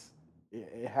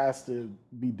it has to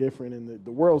be different, and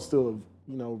the world still,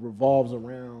 you know, revolves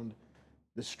around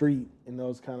the street and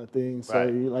those kind of things. So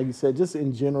Right. like you said, just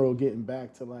in general, getting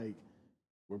back to like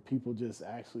where people just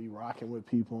actually rocking with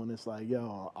people, and it's like,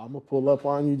 yo, I'm gonna pull up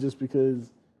on you just because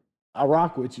I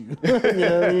rock with you. You know what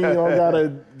I mean? You don't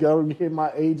gotta go hit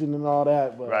my agent and all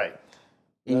that, but Right.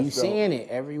 and you that's dope. seeing it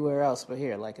everywhere else but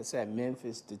here. Like I said,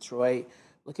 Memphis, Detroit.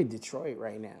 Look at Detroit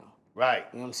right now. Right.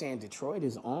 You know what I'm saying? Detroit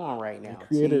is on right now.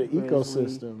 created T an Grizzly.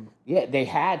 ecosystem. Yeah, they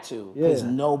had to because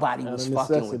Yeah. nobody Out was of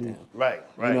fucking with necessity. them. Right.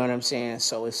 You know what I'm saying?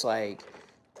 So it's like,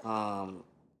 I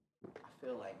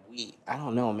feel like I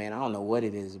don't know, man. I don't know what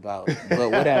it is about,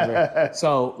 but whatever.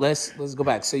 So let's go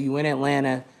back. So you in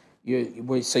Atlanta? You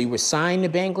were signed to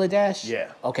Bangladesh?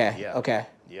 Yeah. Okay. Yeah. Okay.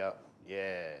 Yep.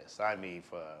 Yeah. Sign me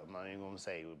for. I'm not even gonna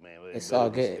say it, man. But It's all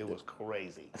was, good. It was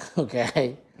crazy.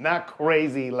 Okay. Not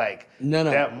crazy like No.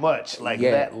 that much, like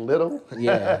Yeah. that little.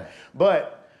 Yeah.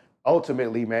 But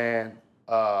ultimately, man,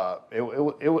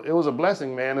 it was a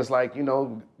blessing, man. It's like, you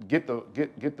know, get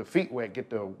the feet wet, get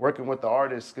to working with the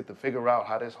artists, get to figure out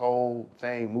how this whole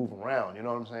thing move around. You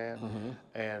know what I'm saying? Mm-hmm.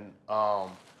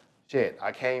 And shit,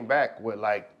 I came back with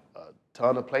like a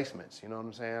ton of placements. You know what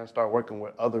I'm saying? I started working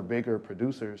with other bigger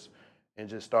producers and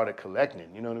just started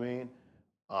collecting. You know what I mean?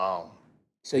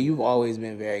 So you've always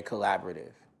been very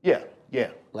collaborative. Yeah.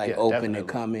 Like yeah, open definitely. to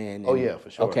come in. Oh and- yeah, for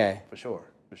sure. Okay. For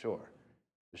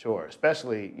sure.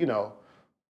 Especially, you know,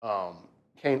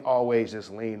 can't always just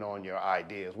lean on your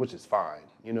ideas, which is fine.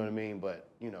 You know what I mean? But,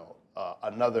 you know,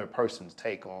 another person's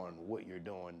take on what you're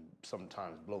doing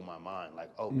sometimes blow my mind.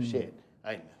 Like, oh shit,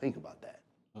 I didn't even think about that.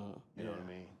 You know what I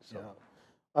mean? So,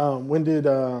 when did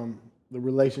the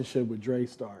relationship with Dre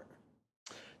start?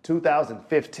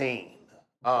 2015.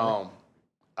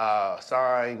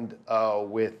 Signed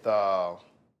with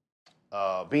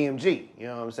BMG, you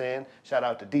know what I'm saying? Shout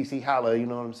out to DC Holla, you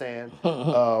know what I'm saying?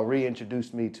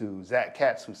 Reintroduced me to Zach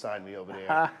Katz, who signed me over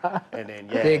there. And then,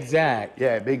 Big Zach.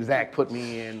 Yeah, Big Zach put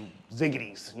me in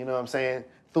Ziggities, you know what I'm saying?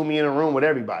 Threw me in a room with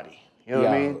everybody, you know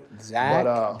what I mean?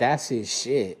 Zach, that's his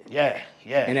shit. Yeah.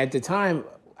 And at the time,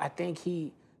 I think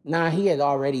he had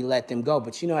already let them go.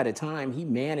 But at the time, he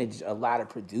managed a lot of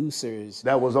producers.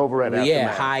 That was over at Aftermath.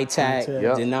 Yeah, High Tech,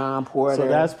 Denon Porter. So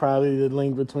that's probably the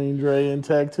link between Dre and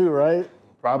Tech too, right?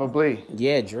 Probably.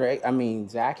 Yeah, Dre. I mean,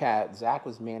 Zach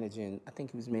was managing. I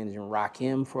think he was managing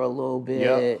Rakim for a little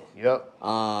bit. Yep.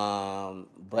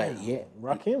 But yeah,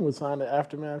 Rakim was signed to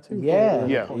Aftermath too. Yeah.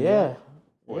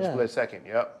 For a split second.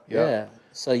 Yep. Yeah.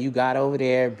 So you got over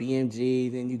there,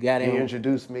 BMG. Then you got He in.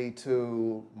 introduced me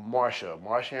to Marsha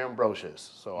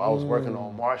Ambrosius. So I was working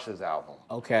on Marsha's album.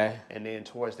 Okay. And then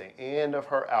towards the end of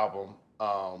her album,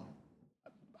 I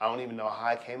don't even know how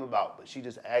it came about, but she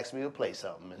just asked me to play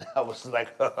something, and I was like,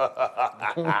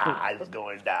 it's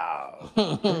going down.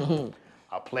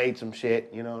 I played some shit,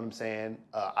 you know what I'm saying?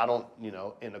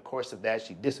 In the course of that,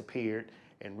 she disappeared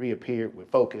and reappeared with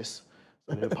Focus.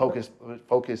 So then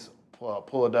Focus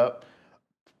pulled up,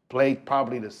 played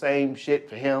probably the same shit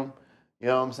for him, you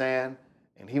know what I'm saying?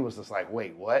 And he was just like,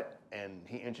 wait, what? And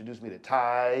he introduced me to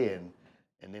Ty,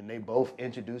 and then they both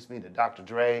introduced me to Dr.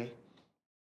 Dre,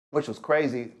 which was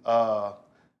crazy.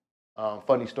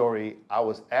 Funny story, I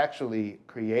was actually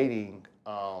creating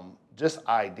just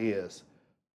ideas,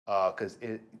 because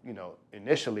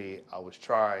initially I was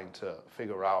trying to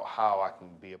figure out how I can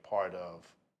be a part of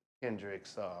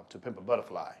Kendrick's To Pimp a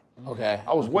Butterfly. Okay.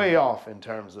 I was way off in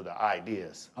terms of the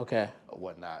ideas. Okay. Or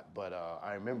whatnot. But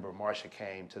I remember Marsha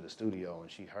came to the studio and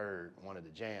she heard one of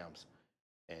the jams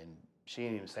and she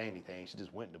didn't even say anything. She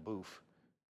just went in the booth.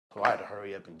 So I had to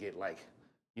hurry up and get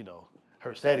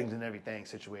her settings and everything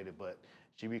situated. But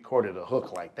she recorded a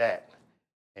hook like that.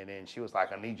 And then she was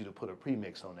like, I need you to put a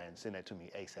premix on that and send that to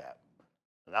me ASAP.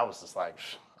 And I was just like,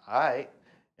 all right.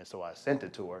 And so I sent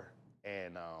it to her.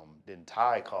 And then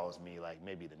Ty calls me like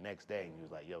maybe the next day, and he was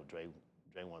like, "Yo, Dre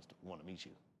want to meet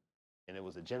you," and it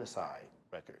was a Genocide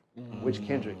record, which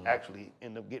Kendrick actually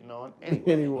ended up getting on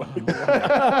anyway. Wow.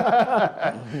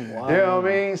 You know what I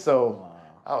mean? So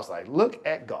I was like, "Look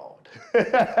at God,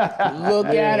 look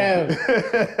at him."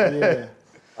 Yeah.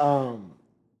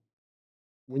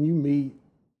 When you meet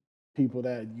people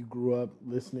that you grew up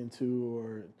listening to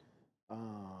or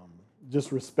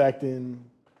just respecting,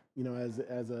 as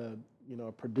a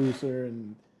a producer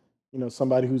and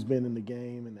somebody who's been in the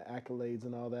game and the accolades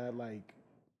and all that, like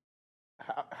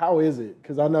how is it?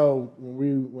 Because I know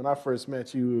when I first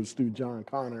met you, it was through John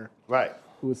Connor, right?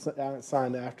 Who was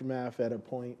signed to Aftermath at a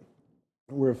point.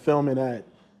 We were filming at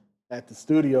the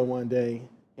studio one day,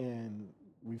 and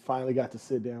we finally got to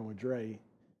sit down with Dre.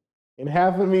 And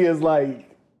half of me is like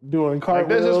doing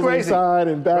cartwheels inside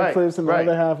and backflips, and the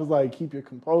other half is like keep your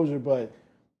composure, but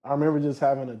I remember just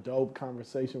having a dope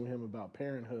conversation with him about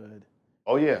parenthood.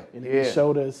 Oh, yeah. And he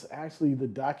showed us actually the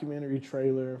documentary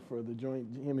trailer for the joint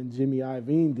him and Jimmy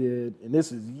Iovine did, and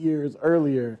this is years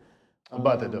earlier.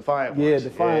 About the Defiant ones. Yeah,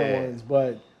 Defiant ones.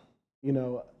 But,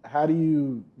 how do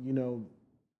you,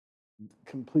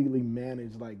 completely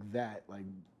manage like that? Like,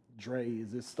 Dre,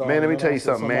 is this starting? Man, let me tell you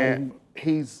something, man.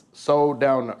 He's so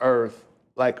down to earth.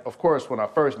 Like, of course, when I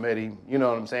first met him, you know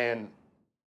what I'm saying?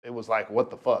 It was like,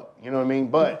 what the fuck? You know what I mean?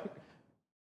 But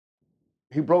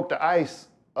he broke the ice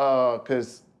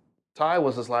because Ty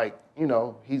was just like,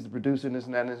 he's producing this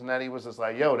and that and this and that. He was just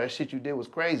like, yo, that shit you did was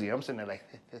crazy. I'm sitting there like,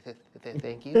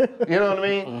 thank you. You know what I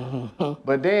mean?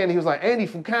 But then he was like, Andy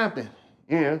from Compton.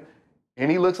 And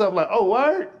he looks up like, oh,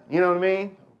 word? You know what I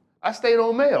mean? I stayed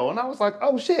on Mayo. And I was like,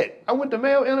 oh, shit. I went to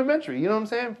Mayo Elementary. You know what I'm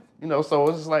saying? So it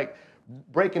was just like,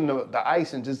 breaking the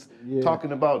ice and just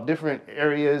talking about different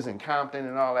areas and Compton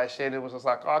and all that shit. It was just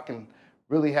like, I can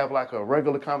really have like a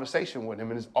regular conversation with him,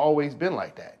 and it's always been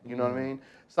like that. You know what I mean?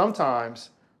 Sometimes,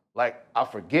 like, I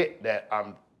forget that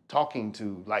I'm talking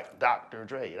to like Dr.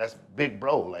 Dre. That's big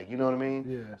bro, like, you know what I mean?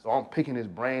 Yeah. So I'm picking his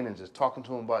brain and just talking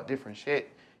to him about different shit.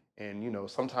 And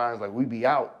sometimes like we be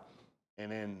out,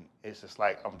 and then it's just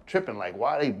like, I'm tripping, like,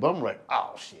 why they bum rush?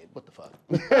 Oh, shit, what the fuck?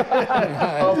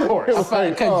 Of course.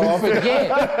 Because you forget.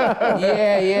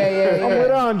 Yeah. I'm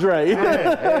with Andre.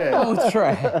 Oh,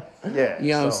 Trey. Yeah.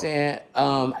 You know what I'm saying?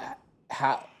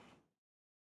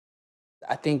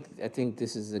 I think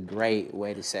this is a great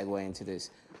way to segue into this.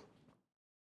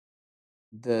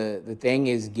 The thing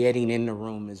is, getting in the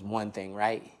room is one thing,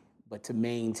 right? But to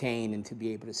maintain and to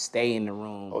be able to stay in the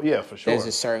room, Oh yeah, for sure. there's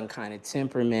a certain kind of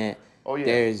temperament. Oh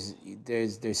yeah.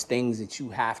 There's things that you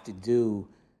have to do,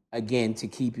 again, to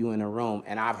keep you in the room.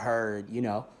 And I've heard,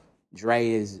 Dre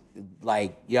is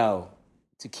like, yo,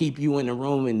 to keep you in the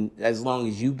room, and as long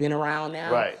as you've been around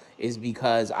now, Right. is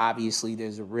because obviously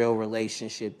there's a real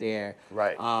relationship there.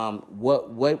 Right.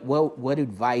 What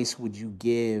advice would you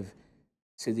give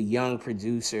to the young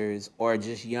producers or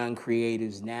just young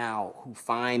creatives now who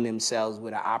find themselves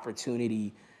with an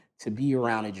opportunity to be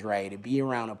around a Dre, to be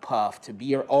around a Puff, to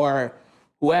be, or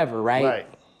whoever, right?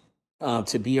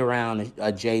 To be around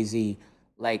a Jay-Z?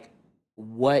 Like,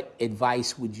 what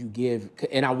advice would you give?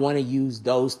 And I want to use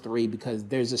those three because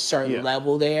there's a certain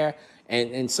level there,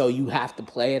 and so you have to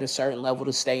play at a certain level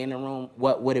to stay in the room.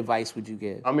 What advice would you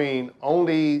give? I mean,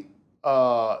 only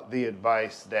the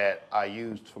advice that I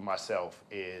used for myself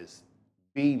is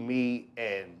be me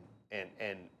and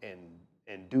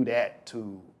do that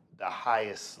to the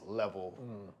highest level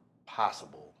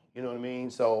possible. You know what I mean?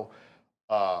 So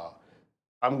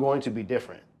I'm going to be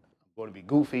different. I'm going to be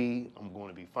goofy. I'm going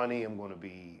to be funny. I'm going to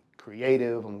be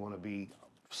creative. I'm going to be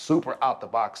super out the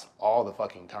box all the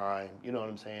fucking time. You know what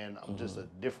I'm saying? I'm just a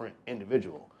different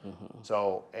individual.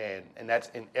 So, and that's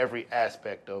in every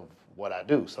aspect of what I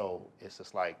do. So it's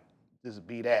just like, just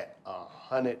be that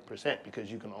 100% because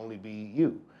you can only be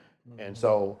you. And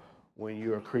so when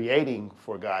you're creating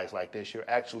for guys like this, you're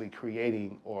actually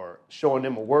creating or showing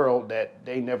them a world that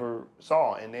they never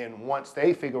saw. And then once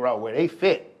they figure out where they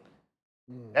fit,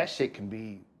 that shit can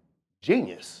be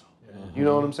genius. You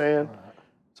know what I'm saying?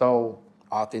 So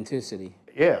Authenticity.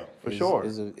 yeah, for sure.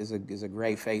 Is a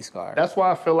great face card. That's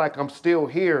why I feel like I'm still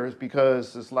here, is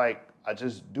because it's like I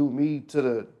just do me to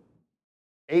the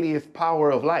 80th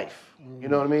power of life. You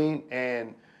know what I mean?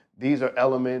 And these are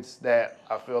elements that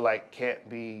I feel like can't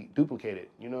be duplicated.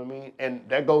 You know what I mean? And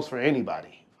that goes for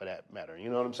anybody, for that matter. You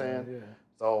know what I'm saying? Yeah.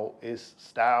 So it's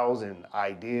styles and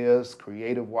ideas,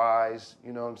 creative-wise.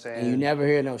 You know what I'm saying? And you never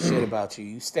hear no shit about you.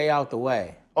 You stay out the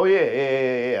way. Oh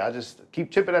yeah. I just keep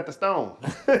chipping at the stone.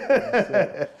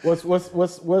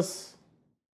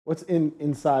 What's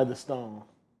inside the stone?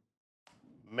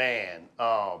 Man,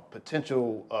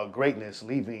 potential greatness,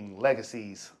 leaving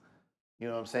legacies. You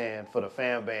know what I'm saying, for the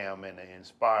fam bam and to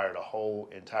inspire the whole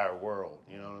entire world.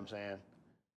 You know what I'm saying?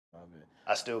 Love it.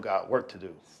 I still got work to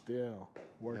do. Still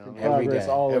work in Every progress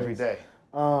day. always. Every day.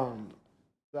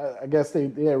 I guess they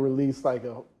had released like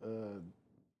a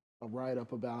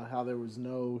write-up about how there was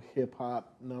no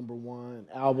hip-hop #1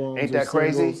 albums. Ain't that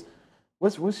crazy?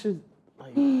 What should,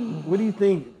 like, what do you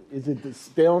think? Is it the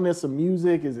staleness of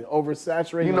music? Is it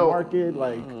oversaturating the market?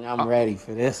 Like, I'm ready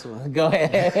for this one. Go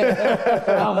ahead.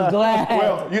 I'm glad.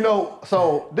 Well,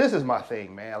 so this is my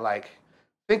thing, man. Like,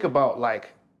 think about, like,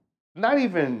 not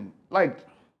even, like,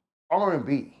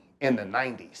 R&B in the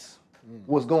 90s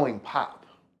was going pop.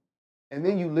 And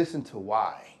then you listen to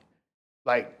why.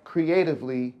 Like,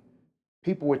 creatively,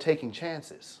 people were taking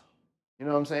chances. You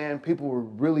know what I'm saying? People were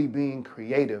really being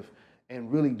creative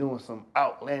and really doing some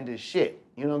outlandish shit.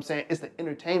 You know what I'm saying? It's the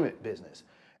entertainment business.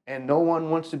 And no one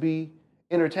wants to be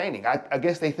entertaining. I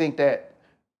guess they think that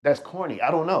that's corny.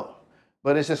 I don't know.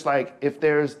 But it's just like, if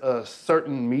there's a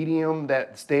certain medium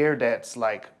that's there that's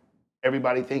like,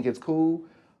 everybody think it's cool,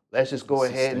 let's just go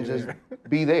ahead and just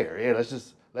be there. Yeah, let's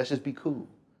just be cool.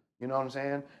 You know what I'm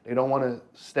saying? They don't want to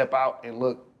step out and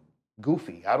look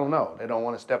goofy. I don't know. They don't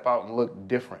want to step out and look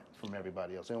different from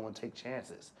everybody else. They don't want to take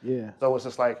chances. yeah. So it's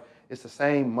just like, it's the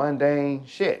same mundane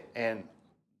shit, and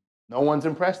no one's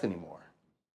impressed anymore.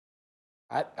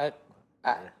 I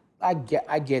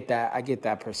get that. I get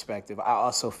that perspective. I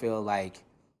also feel like,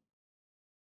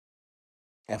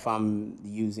 if I'm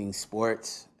using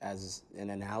sports as an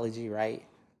analogy, right?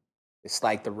 It's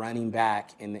like the running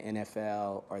back in the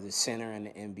NFL or the center in the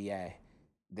NBA.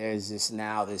 There's this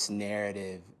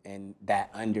narrative and that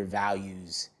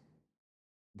undervalues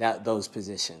those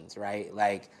positions, right?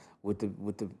 Like with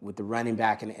the running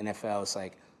back in the NFL, it's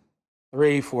like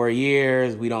 3-4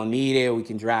 years, we don't need it. We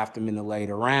can draft them in the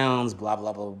later rounds, blah,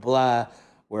 blah, blah, blah.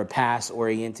 We're a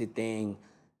pass-oriented thing.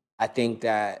 I think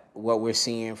that what we're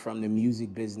seeing from the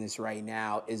music business right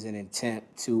now is an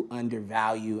attempt to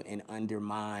undervalue and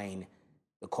undermine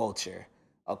the culture,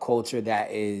 a culture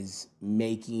that is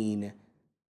making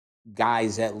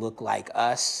guys that look like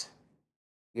us,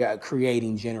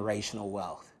 creating generational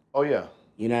wealth. Oh, yeah.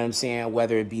 You know what I'm saying?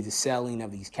 Whether it be the selling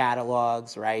of these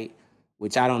catalogs, right?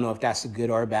 Which I don't know if that's a good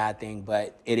or a bad thing,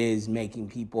 but it is making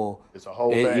people. It's a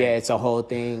whole thing. Yeah, it's a whole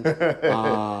thing.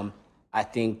 I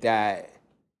think that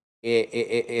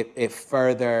it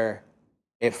further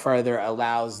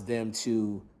allows them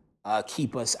to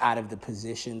keep us out of the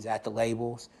positions at the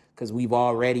labels, because we've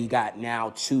already got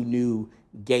now 2 new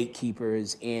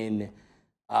gatekeepers in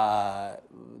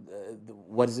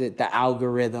what is it? The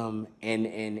algorithm and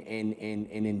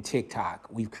in TikTok.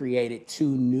 We've created 2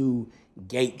 new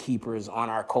gatekeepers on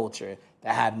our culture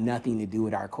that have nothing to do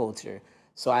with our culture.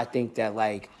 So I think that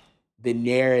like the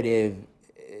narrative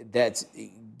that's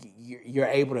you're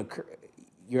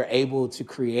able to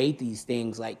create these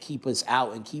things, like keep us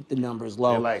out and keep the numbers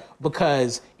low.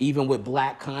 Because even with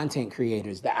Black content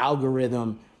creators, the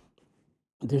algorithm,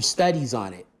 there's studies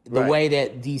on it, the way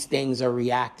that these things are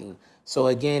reacting. So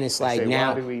again, it's like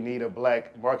now, why do we need a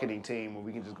Black marketing team when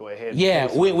we can just go ahead?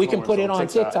 And we can put it on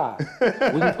TikTok.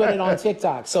 We can put it on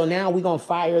TikTok. So now we're gonna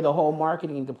fire the whole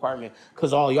marketing department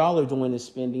because all y'all are doing is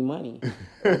spending money.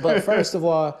 But first of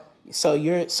all, so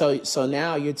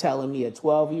now you're telling me a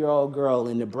 12-year-old girl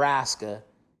in Nebraska,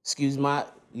 excuse my,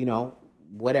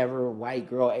 whatever, white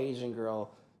girl, Asian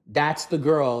girl, that's the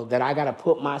girl that I gotta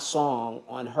put my song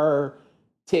on her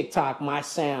TikTok, my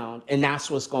sound, and that's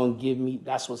what's gonna take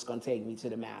me to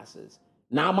the masses.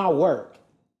 Not my work,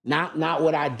 not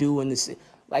what I do in the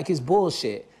like, it's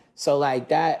bullshit. So like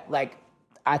that, like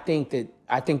I think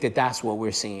that that's what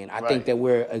we're seeing. I think that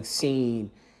we're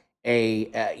seeing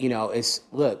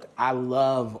look, I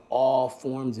love all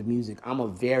forms of music. I'm a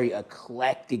very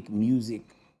eclectic music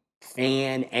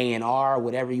fan, A&R,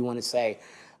 whatever you want to say.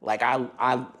 Like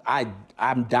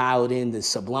I'm dialed in to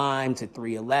Sublime, to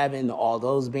 311, to all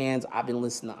those bands. I've been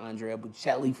listening to Andrea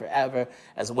Bocelli forever,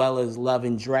 as well as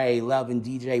loving Dre, loving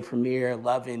DJ Premier,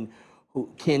 loving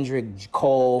Kendrick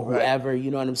Cole, whoever,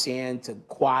 you know what I'm saying, to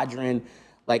Quadrant,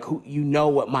 like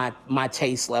what my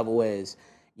taste level is.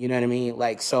 You know what I mean?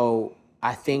 Like, so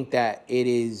I think that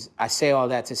I say all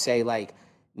that to say, like,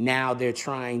 now they're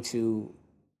trying to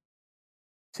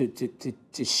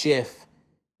shift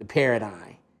the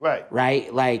paradigm.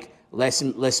 Right? Like,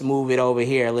 let's move it over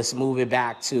here. Let's move it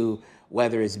back to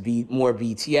whether it's more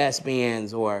BTS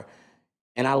bands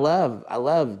and I love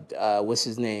what's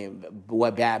his name,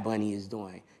 what Bad Bunny is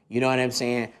doing. You know what I'm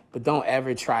saying? But don't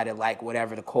ever try to like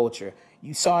whatever the culture.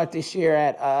 You saw it this year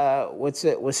at what's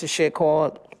the shit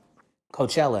called?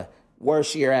 Coachella.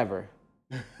 Worst year ever.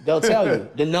 They'll tell you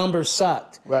the numbers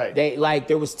sucked.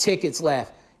 There was tickets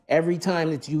left. Every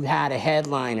time that you had a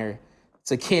headliner,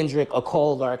 it's a Kendrick, a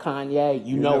Cole, or a Kanye,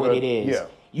 you know what it is. Yeah.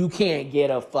 You can't get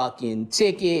a fucking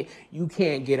ticket. You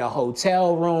can't get a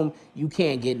hotel room. You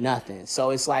can't get nothing.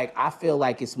 So it's like, I feel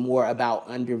like it's more about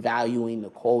undervaluing the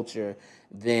culture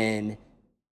than,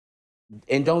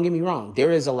 and don't get me wrong,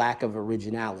 there is a lack of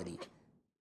originality.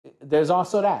 There's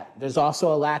also that. There's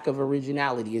also a lack of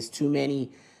originality. It's too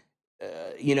many,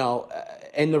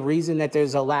 and the reason that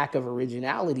there's a lack of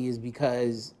originality is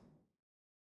because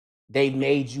they've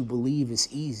made you believe it's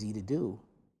easy to do.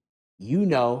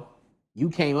 You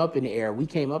came up in the air. We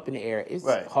came up in the air. It's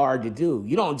hard to do.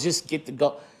 You don't just get to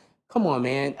go. Come on,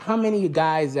 man. How many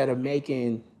guys that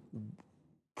are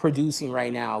producing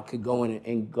right now could go in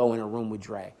a room with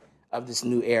Dre of this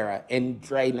new era, and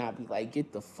Dre not be like,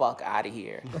 get the fuck out of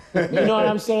here? You know what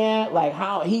I'm saying? Like,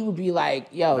 how he would be like,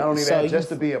 yo. Not only that, just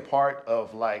to be a part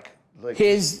of like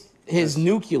his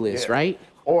nucleus, right?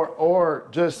 Or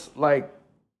just like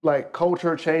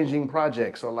culture changing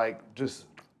projects, or like just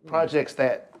projects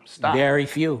that stop. Very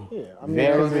few. Yeah, I mean,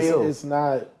 it's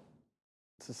not,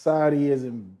 society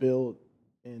isn't built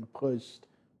and pushed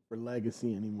for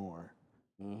legacy anymore.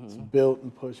 Mm-hmm. It's built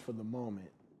and pushed for the moment.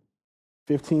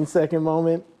 15-second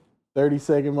moment,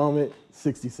 30-second moment,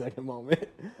 60-second moment.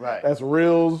 Right. That's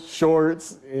Reels,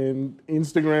 Shorts, and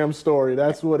Instagram story.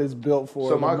 That's what it's built for.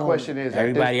 So my question is,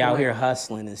 everybody out here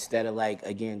hustling instead of like,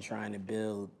 again, trying to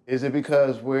build. Is it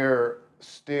because we're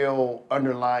still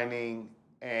underlining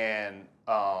and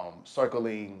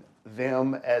circling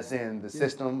them as in the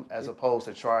system, as opposed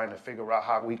to trying to figure out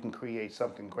how we can create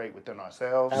something great within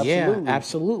ourselves? Absolutely. Yeah,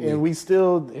 absolutely. And we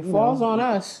still, it falls on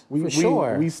us, for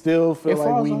sure. We still feel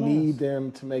like we need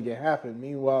them to make it happen.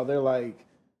 Meanwhile, they're like,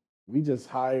 we're just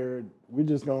going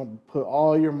to put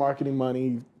all your marketing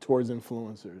money towards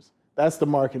influencers. That's the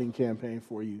marketing campaign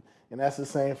for you. And that's the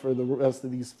same for the rest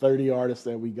of these 30 artists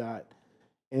that we got.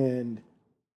 And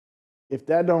if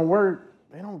that don't work,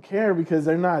 they don't care, because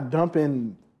they're not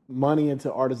dumping money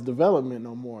into artist development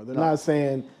no more. They're not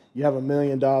saying you have $1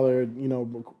 million,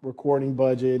 recording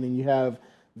budget and you have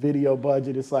video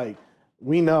budget. It's like,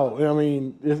 We know. I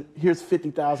mean, here's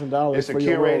 $50,000 It's a for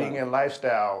your curating rollout. and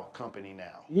lifestyle company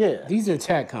now. Yeah. These are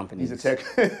tech companies. These are tech.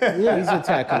 These are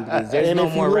tech companies. There's And no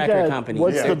if you more look record at companies.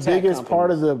 what's They're the tech biggest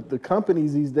part of companies. the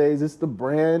companies these days? It's the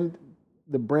brand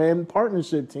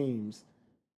partnership teams.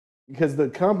 Because the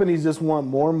companies just want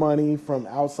more money from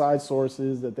outside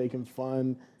sources that they can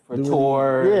fund. For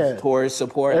tours, Yeah. tours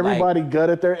support. Everybody good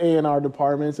at their A&R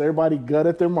departments. Everybody good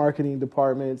at their marketing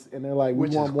departments. And they're like, we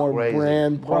Which want is more crazy.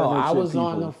 brand Bro, partnership I was people.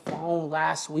 on the phone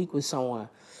last week with someone,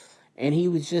 and he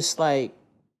was just like,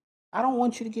 I don't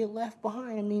want you to get left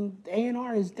behind. I mean,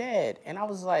 A&R is dead. And I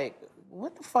was like,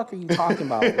 what the fuck are you talking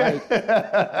about?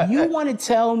 Like, you want to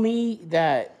tell me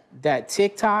that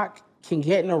TikTok can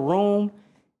get in a room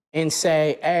and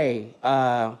say, hey,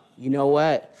 you know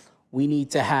what? We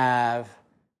need to have,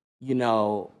 Dem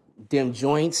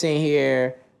Jointz in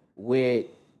here with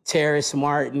Terrace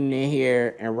Martin in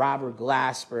here and Robert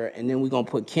Glasper, and then we're going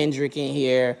to put Kendrick in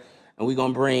here, and we're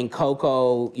going to bring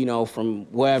Coco, from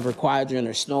wherever, Quadrant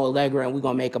or Snow Allegra, and we're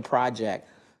going to make a project.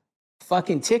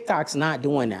 Fucking TikTok's not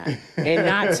doing that. And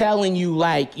not telling you,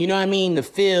 the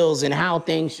feels and how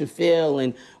things should feel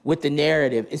and with the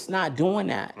narrative. It's not doing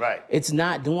that. Right. It's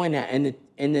not doing that. And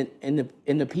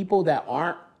the people that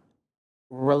aren't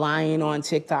relying on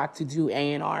TikTok to do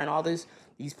A&R and all this,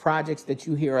 these projects that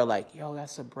you hear are like, yo,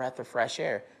 that's a breath of fresh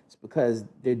air. It's because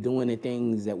they're doing the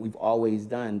things that we've always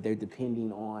done. They're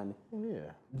depending on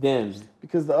them.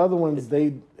 Because the other ones,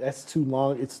 that's too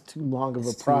long. It's too long of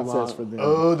a process for them.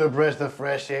 Oh, the breath of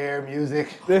fresh air music.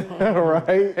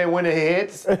 Right? And when it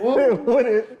hits, we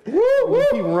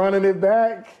keep running it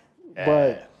back. Yeah.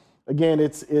 But again,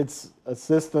 it's a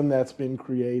system that's been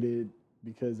created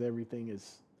because everything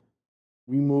is,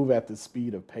 we move at the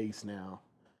speed of pace now.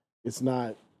 It's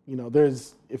not,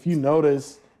 if you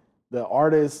notice, the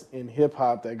artists in hip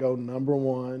hop that go number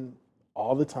one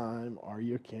all the time are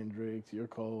your Kendricks, your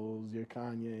Coles, your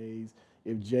Kanyes.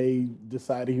 If Jay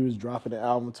decided he was dropping an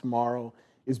album tomorrow,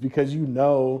 it's because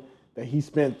that he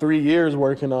spent 3 years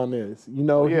working on this. He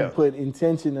put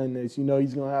intention in this. He's going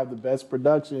to have the best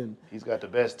production. He's got the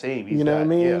best team. What I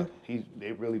mean? Yeah,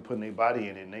 they really putting their body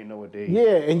in it, and they know what they.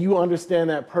 Yeah, and you understand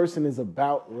that person is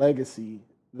about legacy.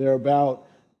 They're about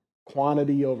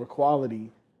quantity over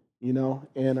quality, and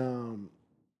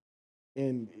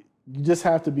you just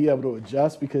have to be able to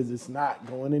adjust because it's not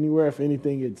going anywhere. If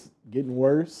anything, it's getting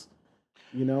worse,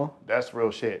 That's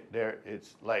real shit.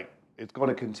 It's going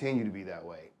to continue to be that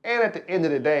way. And at the end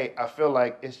of the day, I feel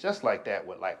like it's just like that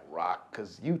with rock,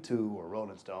 because U2 or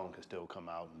Rolling Stone could still come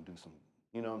out and do some,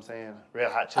 you know what I'm saying?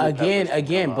 Red Hot Chili Peppers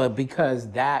can come But out. because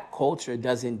that culture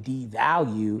doesn't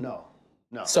devalue. No.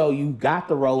 So you got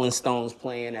the Rolling Stones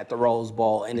playing at the Rose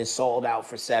Bowl and it's sold out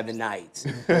for 7 nights.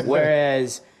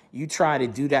 Whereas you try to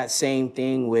do that same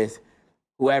thing with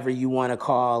whoever you want to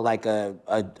call like a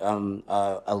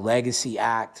legacy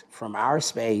act from our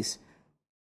space.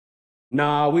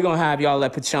 Nah, we're going to have y'all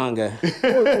at Pachanga.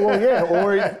 Well,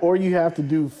 yeah, or you have to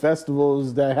do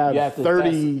festivals that have 30,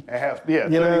 you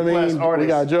know what I mean? Artists. We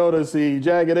got Jodeci,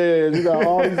 Jagged Edge, we got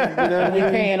all these,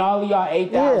 We're paying all of y'all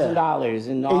 $8,000.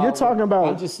 And you're talking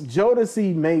about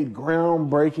Jodeci made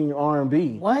groundbreaking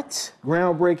R&B. What?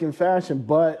 Groundbreaking fashion,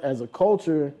 but as a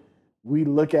culture, we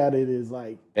look at it as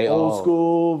like old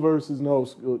school versus no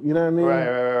school. You know what I mean?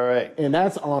 Right. And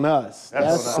that's on us.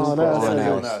 That's on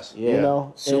us.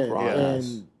 Yeah. Super on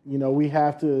us. And we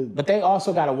have to. But they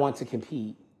also got to want to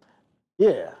compete.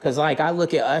 Yeah. Because I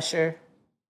look at Usher,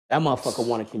 that motherfucker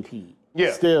want to compete.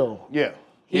 Yeah. Still. Yeah.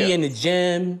 He in the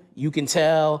gym, you can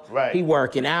tell. Right. He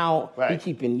working out. Right. He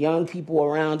keeping young people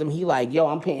around him. He like, yo,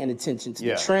 I'm paying attention to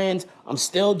the trends. I'm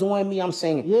still doing me. I'm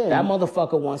saying that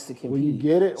motherfucker wants to compete. Well, you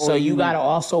get it. So you got to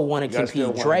also want to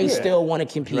compete. Dre still want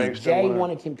to compete. Jay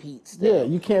want to compete still. Yeah,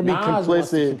 you can't be Nas wants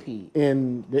to complicit compete.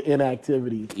 in the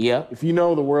inactivity. Yep. If you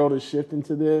know the world is shifting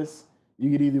to this, you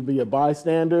could either be a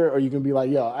bystander or you can be like,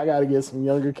 yo, I got to get some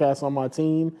younger cats on my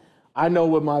team. I know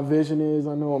what my vision is,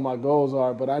 I know what my goals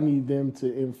are, but I need them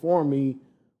to inform me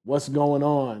what's going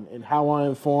on and how I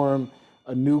inform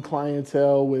a new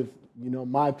clientele with,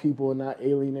 my people and not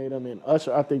alienate them. And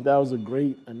Usher, I think that was a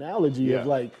great analogy of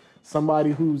like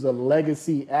somebody who's a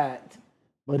legacy act,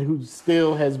 but who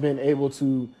still has been able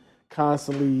to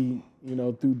constantly,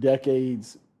 through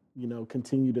decades,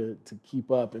 continue to keep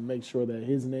up and make sure that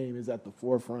his name is at the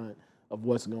forefront of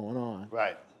what's going on.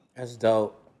 Right. That's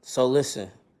dope. So listen.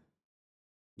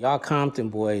 Y'all Compton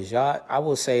boys, I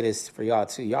will say this for y'all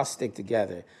too. Y'all stick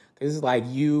together. Cause it's like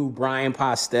you, Brian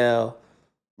Postel,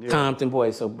 Compton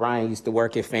boys. So Brian used to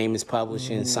work at Famous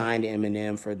Publishing, signed to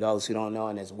Eminem for those who don't know,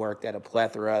 and has worked at a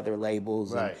plethora of other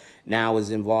labels. Right. And now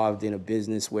is involved in a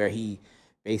business where he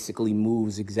basically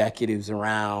moves executives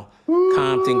around.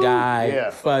 Compton guy, Yeah.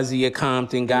 Fuzzy a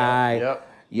Compton guy. Yep.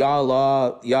 Y'all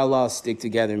all stick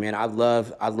together, man. I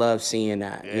love seeing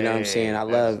that. You know what I'm saying? I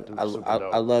that's super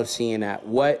dope. I love seeing that.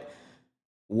 What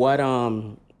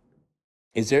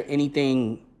is there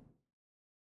anything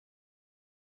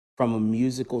from a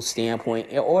musical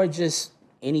standpoint or just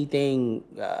anything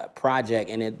project,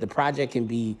 and the project can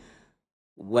be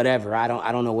whatever. I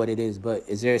don't know what it is, but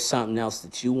is there something else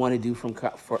that you want to do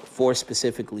for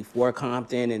specifically for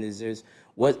Compton, and is there's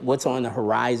what's on the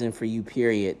horizon for you,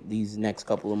 period, these next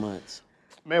couple of months?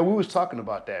 Man, we was talking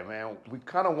about that, man. We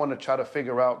kind of want to try to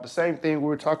figure out the same thing we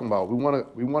were talking about. We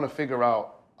want to figure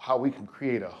out how we can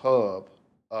create a hub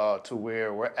to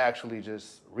where we're actually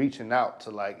just reaching out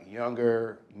to like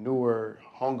younger, newer,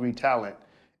 hungry talent,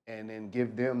 and then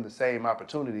give them the same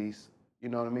opportunities, you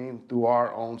know what I mean, through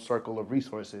our own circle of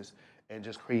resources, and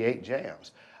just create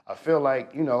jams. I feel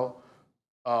like, you know,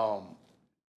 the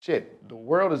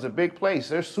world is a big place.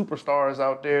 There's superstars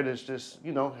out there that's just,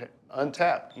 you know,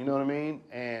 untapped, you know what I mean?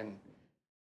 And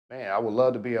man, I would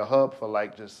love to be a hub for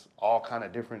like just all kind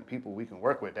of different people we can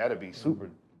work with. That'd be super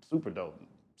dope.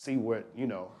 See what, you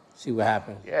know. See what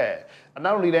happens. Yeah. And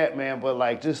not only that, man, but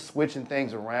like just switching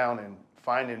things around and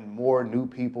finding more new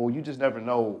people. You just never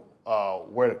know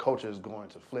where the culture is going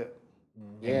to flip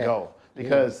and go.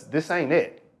 Because this ain't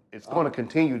it. It's going to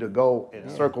continue to go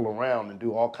and circle around and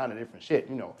do all kind of different shit.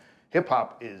 You know, hip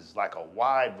hop is like a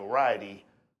wide variety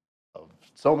of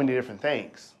so many different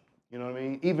things. You know what I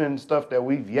mean? Even stuff that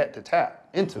we've yet to tap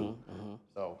into.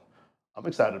 So I'm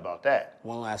excited about that.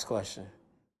 One last question.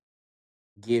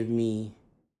 Give me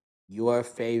your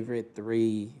favorite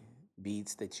 3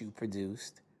 beats that you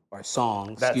produced or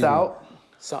songs. That's out?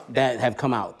 That have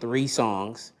come out. 3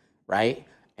 songs, right?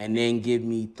 And then give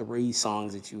me 3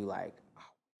 songs that you like.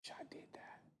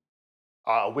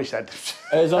 I wish I did.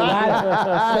 There's a lot.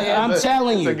 I'm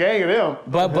telling you. It's a gang of them.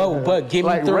 But give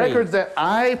me 3. Records that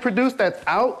I produced that's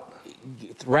out.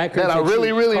 Records that I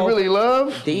really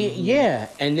love. Yeah,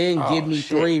 and then give me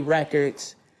 3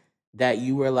 records that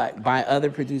you were like by other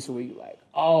producers where you like,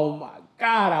 oh my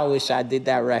God, I wish I did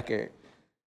that record.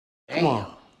 Come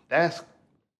on. That's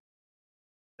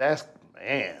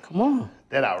man. Come on.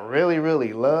 That I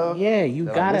really love. Yeah, you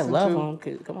gotta love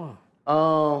them. Come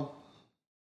on.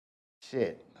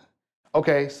 Shit.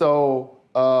 Okay, so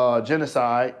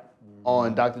Genocide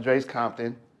on Dr. Dre's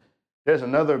Compton. There's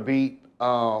another beat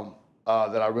that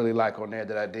I really like on there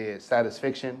that I did,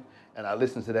 Satisfaction. And I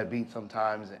listen to that beat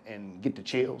sometimes and get the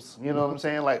chills. You know what I'm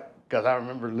saying? Like, because I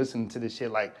remember listening to this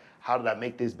shit like, how did I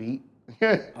make this beat?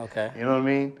 Okay. You know what I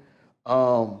mean?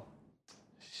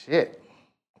 Shit.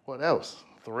 What else?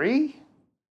 3?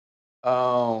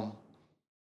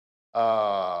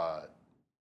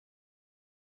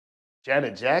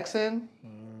 Janet Jackson.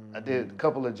 I did a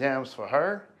couple of jams for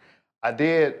her. I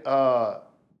did the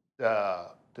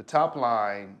top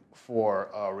line for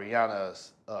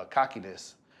Rihanna's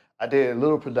Cockiness. I did a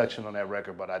little production on that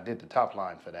record, but I did the top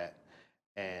line for that.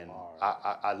 And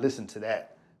I listened to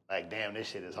that like, damn, this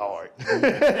shit is hard.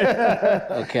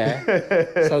 Okay.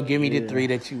 So give me the 3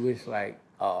 that you wish like,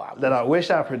 I wish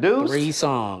I produced? 3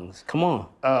 songs. Come on.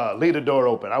 Leave the Door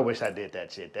Open. I wish I did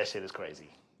that shit. That shit is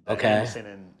crazy. Okay.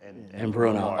 Anderson and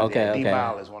Bruno. Okay.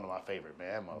 D-Mile is one of my favorite,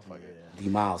 man. That motherfucker. Yeah.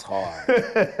 D-Mile's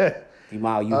hard.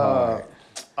 D-Mile, you hard.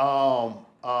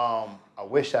 I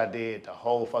wish I did the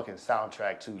whole fucking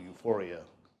soundtrack to Euphoria.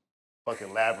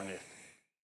 Fucking Labyrinth.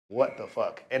 What the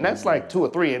fuck? And that's like 2 or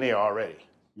 3 in there already.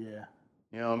 Yeah.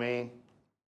 You know what I mean?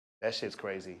 That shit's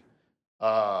crazy.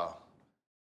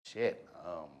 Shit.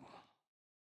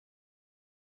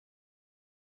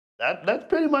 That's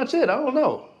pretty much it. I don't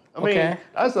know. I mean,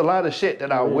 that's a lot of shit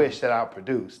that I wish that I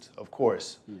produced, of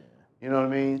course. Yeah. You know what I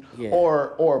mean? Yeah.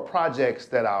 Or projects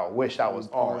that I wish I was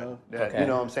on. That, you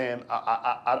know what I'm saying?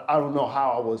 I don't know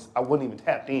how I wouldn't even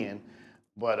tapped in.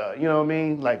 But you know what I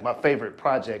mean? Like my favorite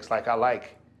projects, like I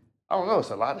don't know,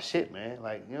 it's a lot of shit, man.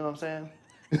 Like, you know what I'm saying?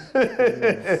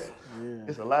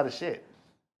 It's a lot of shit.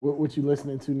 What you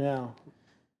listening to now?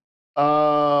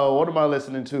 What am I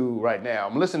listening to right now?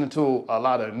 I'm listening to a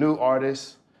lot of new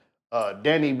artists.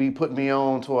 Danny be putting me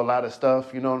on to a lot of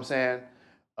stuff, you know what I'm saying?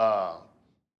 A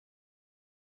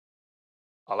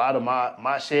lot of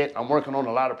my shit, I'm working on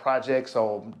a lot of projects,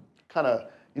 so kind of,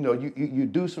 you know, you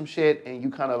do some shit and you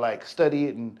kind of like study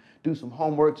it and do some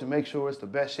homework to make sure it's the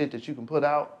best shit that you can put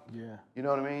out. Yeah. You know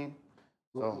what I mean?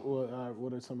 So,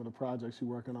 what are some of the projects you're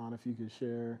working on, if you could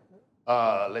share?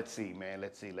 Let's see, man.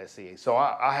 Let's see. So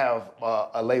I have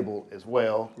a label as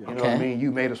well. You know what I mean?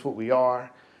 You Made Us What We Are.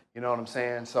 You know what I'm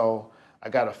saying? So I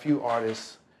got a few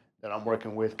artists that I'm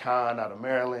working with. Khan out of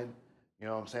Maryland. You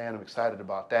know what I'm saying? I'm excited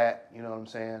about that. You know what I'm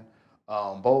saying?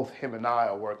 Both him and I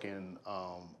are working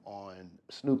on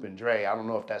Snoop and Dre. I don't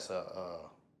know if that's a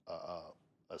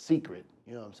secret.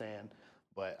 You know what I'm saying?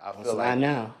 But I feel like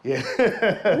now. Yeah,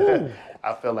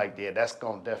 I feel like that's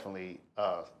definitely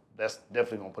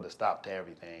gonna put a stop to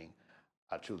everything.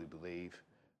 I truly believe.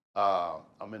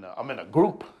 I'm in a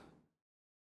group.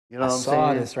 You know what I'm saying?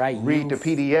 I saw this, right? Read the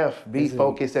PDF, be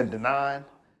focused and denying.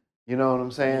 You know what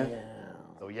I'm saying?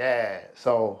 Yeah.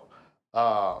 So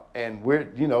and we're,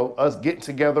 us getting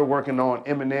together, working on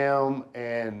Eminem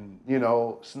and,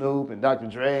 Snoop and Dr.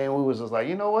 Dre, and we was just like,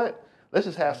 you know what? Let's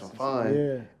just have some fun.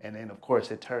 Yeah. And then, of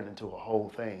course, it turned into a whole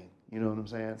thing. You know what I'm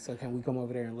saying? So can we come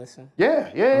over there and listen? Yeah.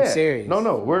 I'm serious.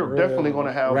 No, we're definitely going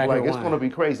to have, it's going to be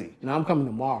crazy. No, I'm coming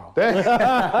tomorrow.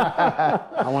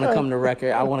 I want to come to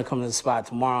record. I want to come to the spot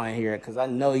tomorrow and hear it because I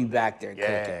know you back there cooking.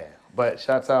 Yeah. But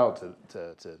shouts out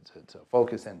to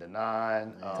Focus and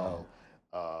Denying. My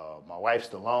wife's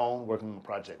Stallone, working on a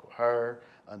project with her,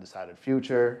 Undecided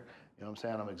Future. You know what I'm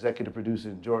saying? I'm executive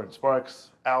producing Jordan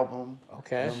Sparks' album.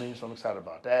 Okay. You know what I mean? So I'm excited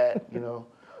about that,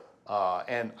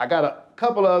 and I got a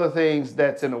couple of other things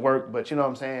that's in the work, but you know what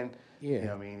I'm saying? Yeah. You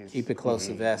know what I mean? Keep it close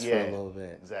to vest for a little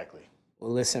bit. Exactly.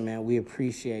 Well, listen, man, we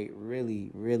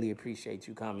really, really appreciate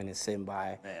you coming and sitting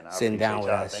Man, down with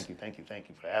y'all. us. Thank you for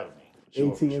having me.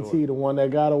 AT&T, the one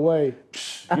that got away.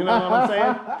 You know what I'm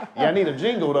saying? Yeah, I need a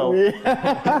jingle though. Yeah,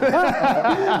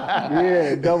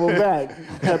 double back.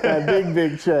 Got that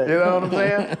big check. You know what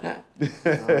I'm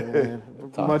saying?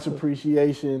 Much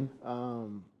appreciation.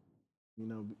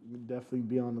 Definitely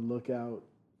be on the lookout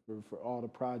for all the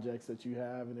projects that you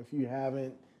have. And if you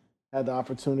haven't had the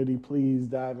opportunity, please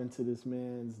dive into this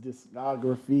man's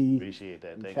discography, Appreciate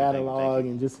that. catalog, Thank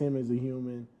you. and just him as a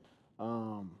human.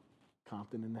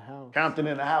 Compton in the house. Compton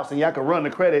in the house, and y'all can run the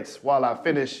credits while I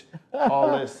finish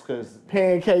all this, because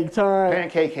Pancake time.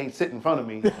 Pancake can't sit in front of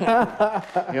me. You know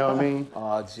what I mean?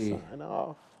 Oh, gee. Sign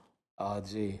off. Oh,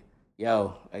 gee.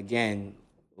 Yo, again,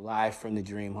 live from the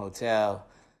Dream Hotel.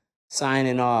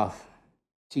 Signing off,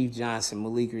 Chief Johnson,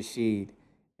 Malik Rashid,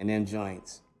 and Dem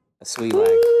Jointz. A sweet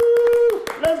life.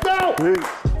 Let's go!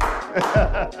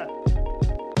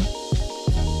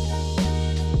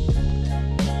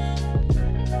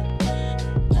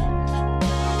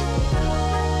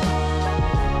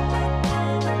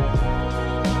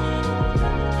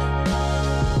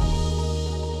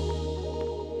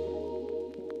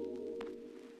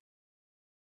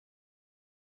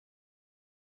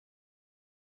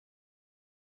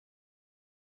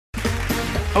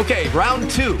 Okay, round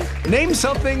two. Name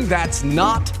something that's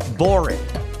not boring.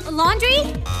 A laundry?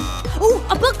 Ooh,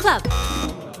 a book club.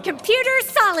 Computer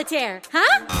solitaire,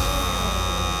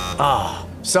 huh?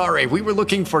 Sorry, we were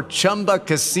looking for Chumba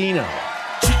Casino.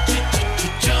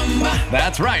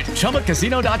 That's right.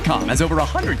 ChumbaCasino.com has over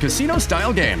 100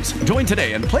 casino-style games. Join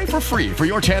today and play for free for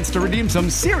your chance to redeem some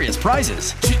serious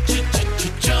prizes.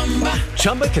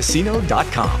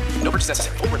 ChumbaCasino.com. No purchase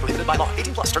necessary. Void where prohibited by law.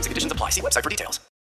 18+ terms and conditions apply. See website for details.